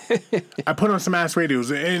 I put on some Ask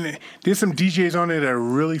Radios, and there's some DJs on there that are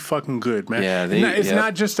really fucking good, man. Yeah, it's yep.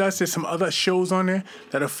 not just us. There's some other shows on there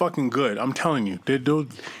that are fucking good. I'm telling you, they're doing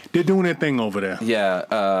their thing over there.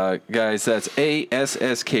 Yeah, guys, that's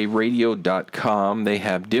ASSKradio.com. They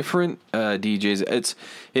have different DJs.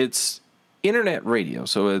 It's internet radio,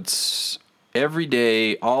 so it's every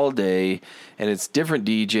day, all day, and it's different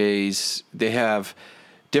DJs. They have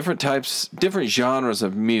different types, different genres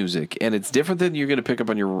of music, and it's different than you're going to pick up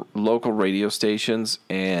on your local radio stations,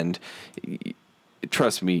 and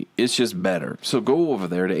trust me, it's just better. So go over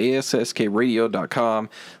there to ASSKradio.com,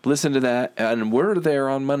 listen to that, and we're there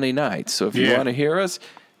on Monday nights. So if you Yeah. want to hear us,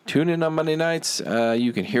 tune in on Monday nights.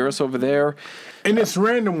 You can hear us over there. And it's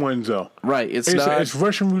random ones, though. Right, it's not... It's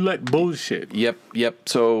Russian roulette bullshit. Yep.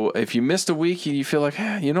 So if you missed a week and you feel like,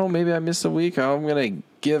 maybe I missed a week, I'm going to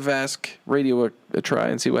give Ask Radio a try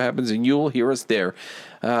and see what happens, and you'll hear us there.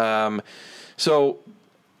 So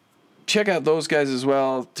check out those guys as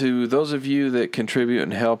well. To those of you that contribute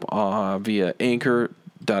and help via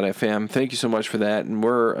Anchor.fm, thank you so much for that. And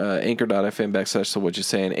we're Anchor.fm / So What You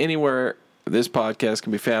Saying. Anywhere this podcast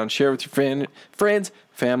can be found, share with your friends,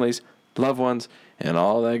 families, loved ones, and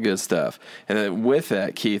all that good stuff. And then with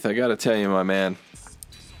that, Keith, I got to tell you, my man,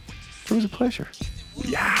 it was a pleasure.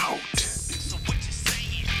 We out.